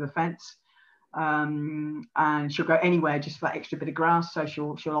over the fence. And she'll go anywhere just for that extra bit of grass. So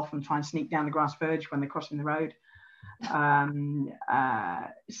she'll often try and sneak down the grass verge when they're crossing the road.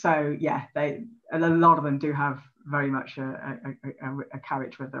 So yeah, a lot of them do have very much a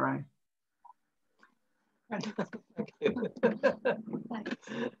character of their own. Thank you.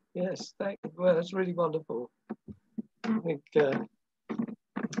 Yes, thank you. Well, that's really wonderful. I think,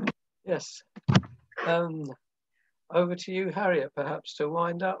 yes. Over to you, Harriet, perhaps to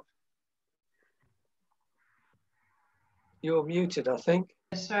wind up. You're muted, I think.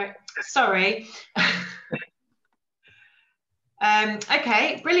 Sorry.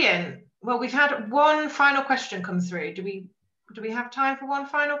 Okay, brilliant. Well, we've had one final question come through. Do we have time for one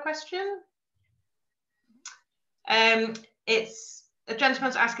final question? It's a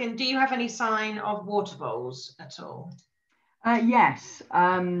gentleman's asking, do you have any sign of water voles at all? Yes.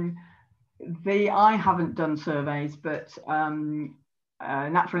 I haven't done surveys, but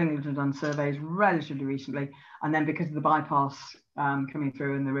Natural England have done surveys relatively recently, and then because of the bypass coming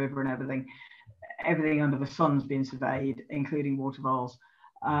through in the river and everything under the sun's been surveyed, including water voles.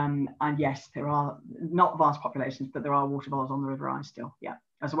 And yes, there are not vast populations, but there are water voles on the River Eye still, yeah,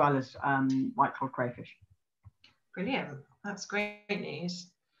 as well as white-clawed crayfish. Brilliant, that's great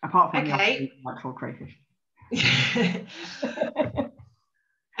news. Apart from the white-clawed crayfish.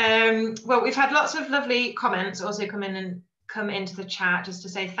 Well, we've had lots of lovely comments also come into the chat just to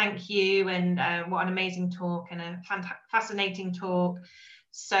say thank you and what an amazing talk and a fascinating talk.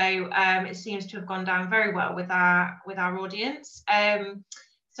 So it seems to have gone down very well with our audience.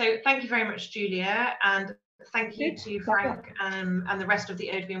 So thank you very much, Julia, and thank you to Frank and the rest of the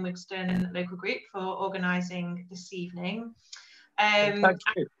Erdby and Wigston local group for organising this evening. Thank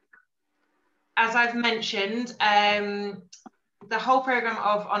you. As I've mentioned, the whole programme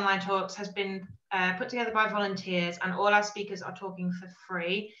of online talks has been put together by volunteers, and all our speakers are talking for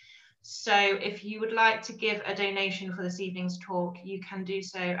free. So if you would like to give a donation for this evening's talk, you can do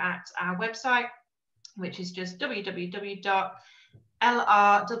so at our website, which is just www.lrwt.org.uk,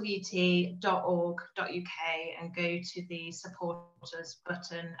 and go to the supporters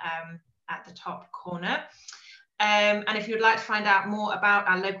button at the top corner. And if you would like to find out more about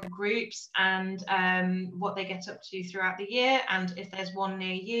our local groups and what they get up to throughout the year, and if there's one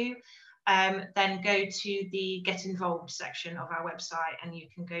near you, then go to the Get Involved section of our website, and you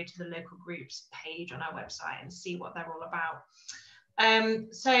can go to the local groups page on our website and see what they're all about.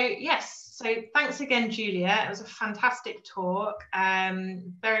 So yes, so thanks again, Julia. It was a fantastic talk.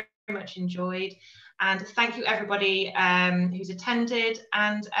 Very much enjoyed, and thank you everybody who's attended,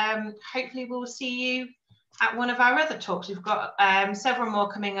 and hopefully we'll see you at one of our other talks. We've got several more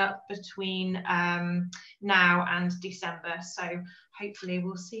coming up between now and December, so hopefully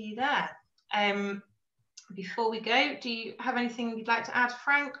we'll see you there. Before we go, do you have anything you'd like to add,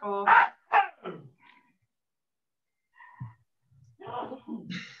 Frank? Or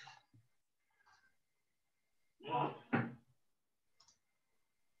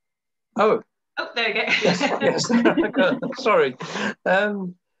oh, there we go. yes. Sorry.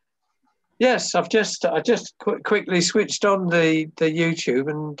 Yes, I just quickly switched on the YouTube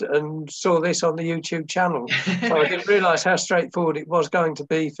and saw this on the YouTube channel. So I didn't realise how straightforward it was going to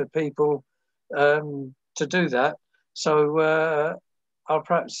be for people to do that. So I'll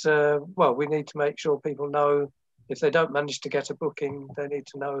perhaps, well, we need to make sure people know if they don't manage to get a booking, they need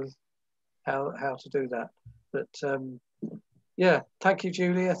to know how to do that. But yeah, thank you,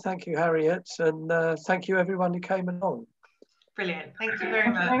 Julia. Thank you, Harriet. And thank you, everyone who came along. Brilliant. Thank you very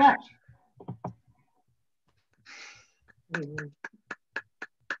much. Thank you very much.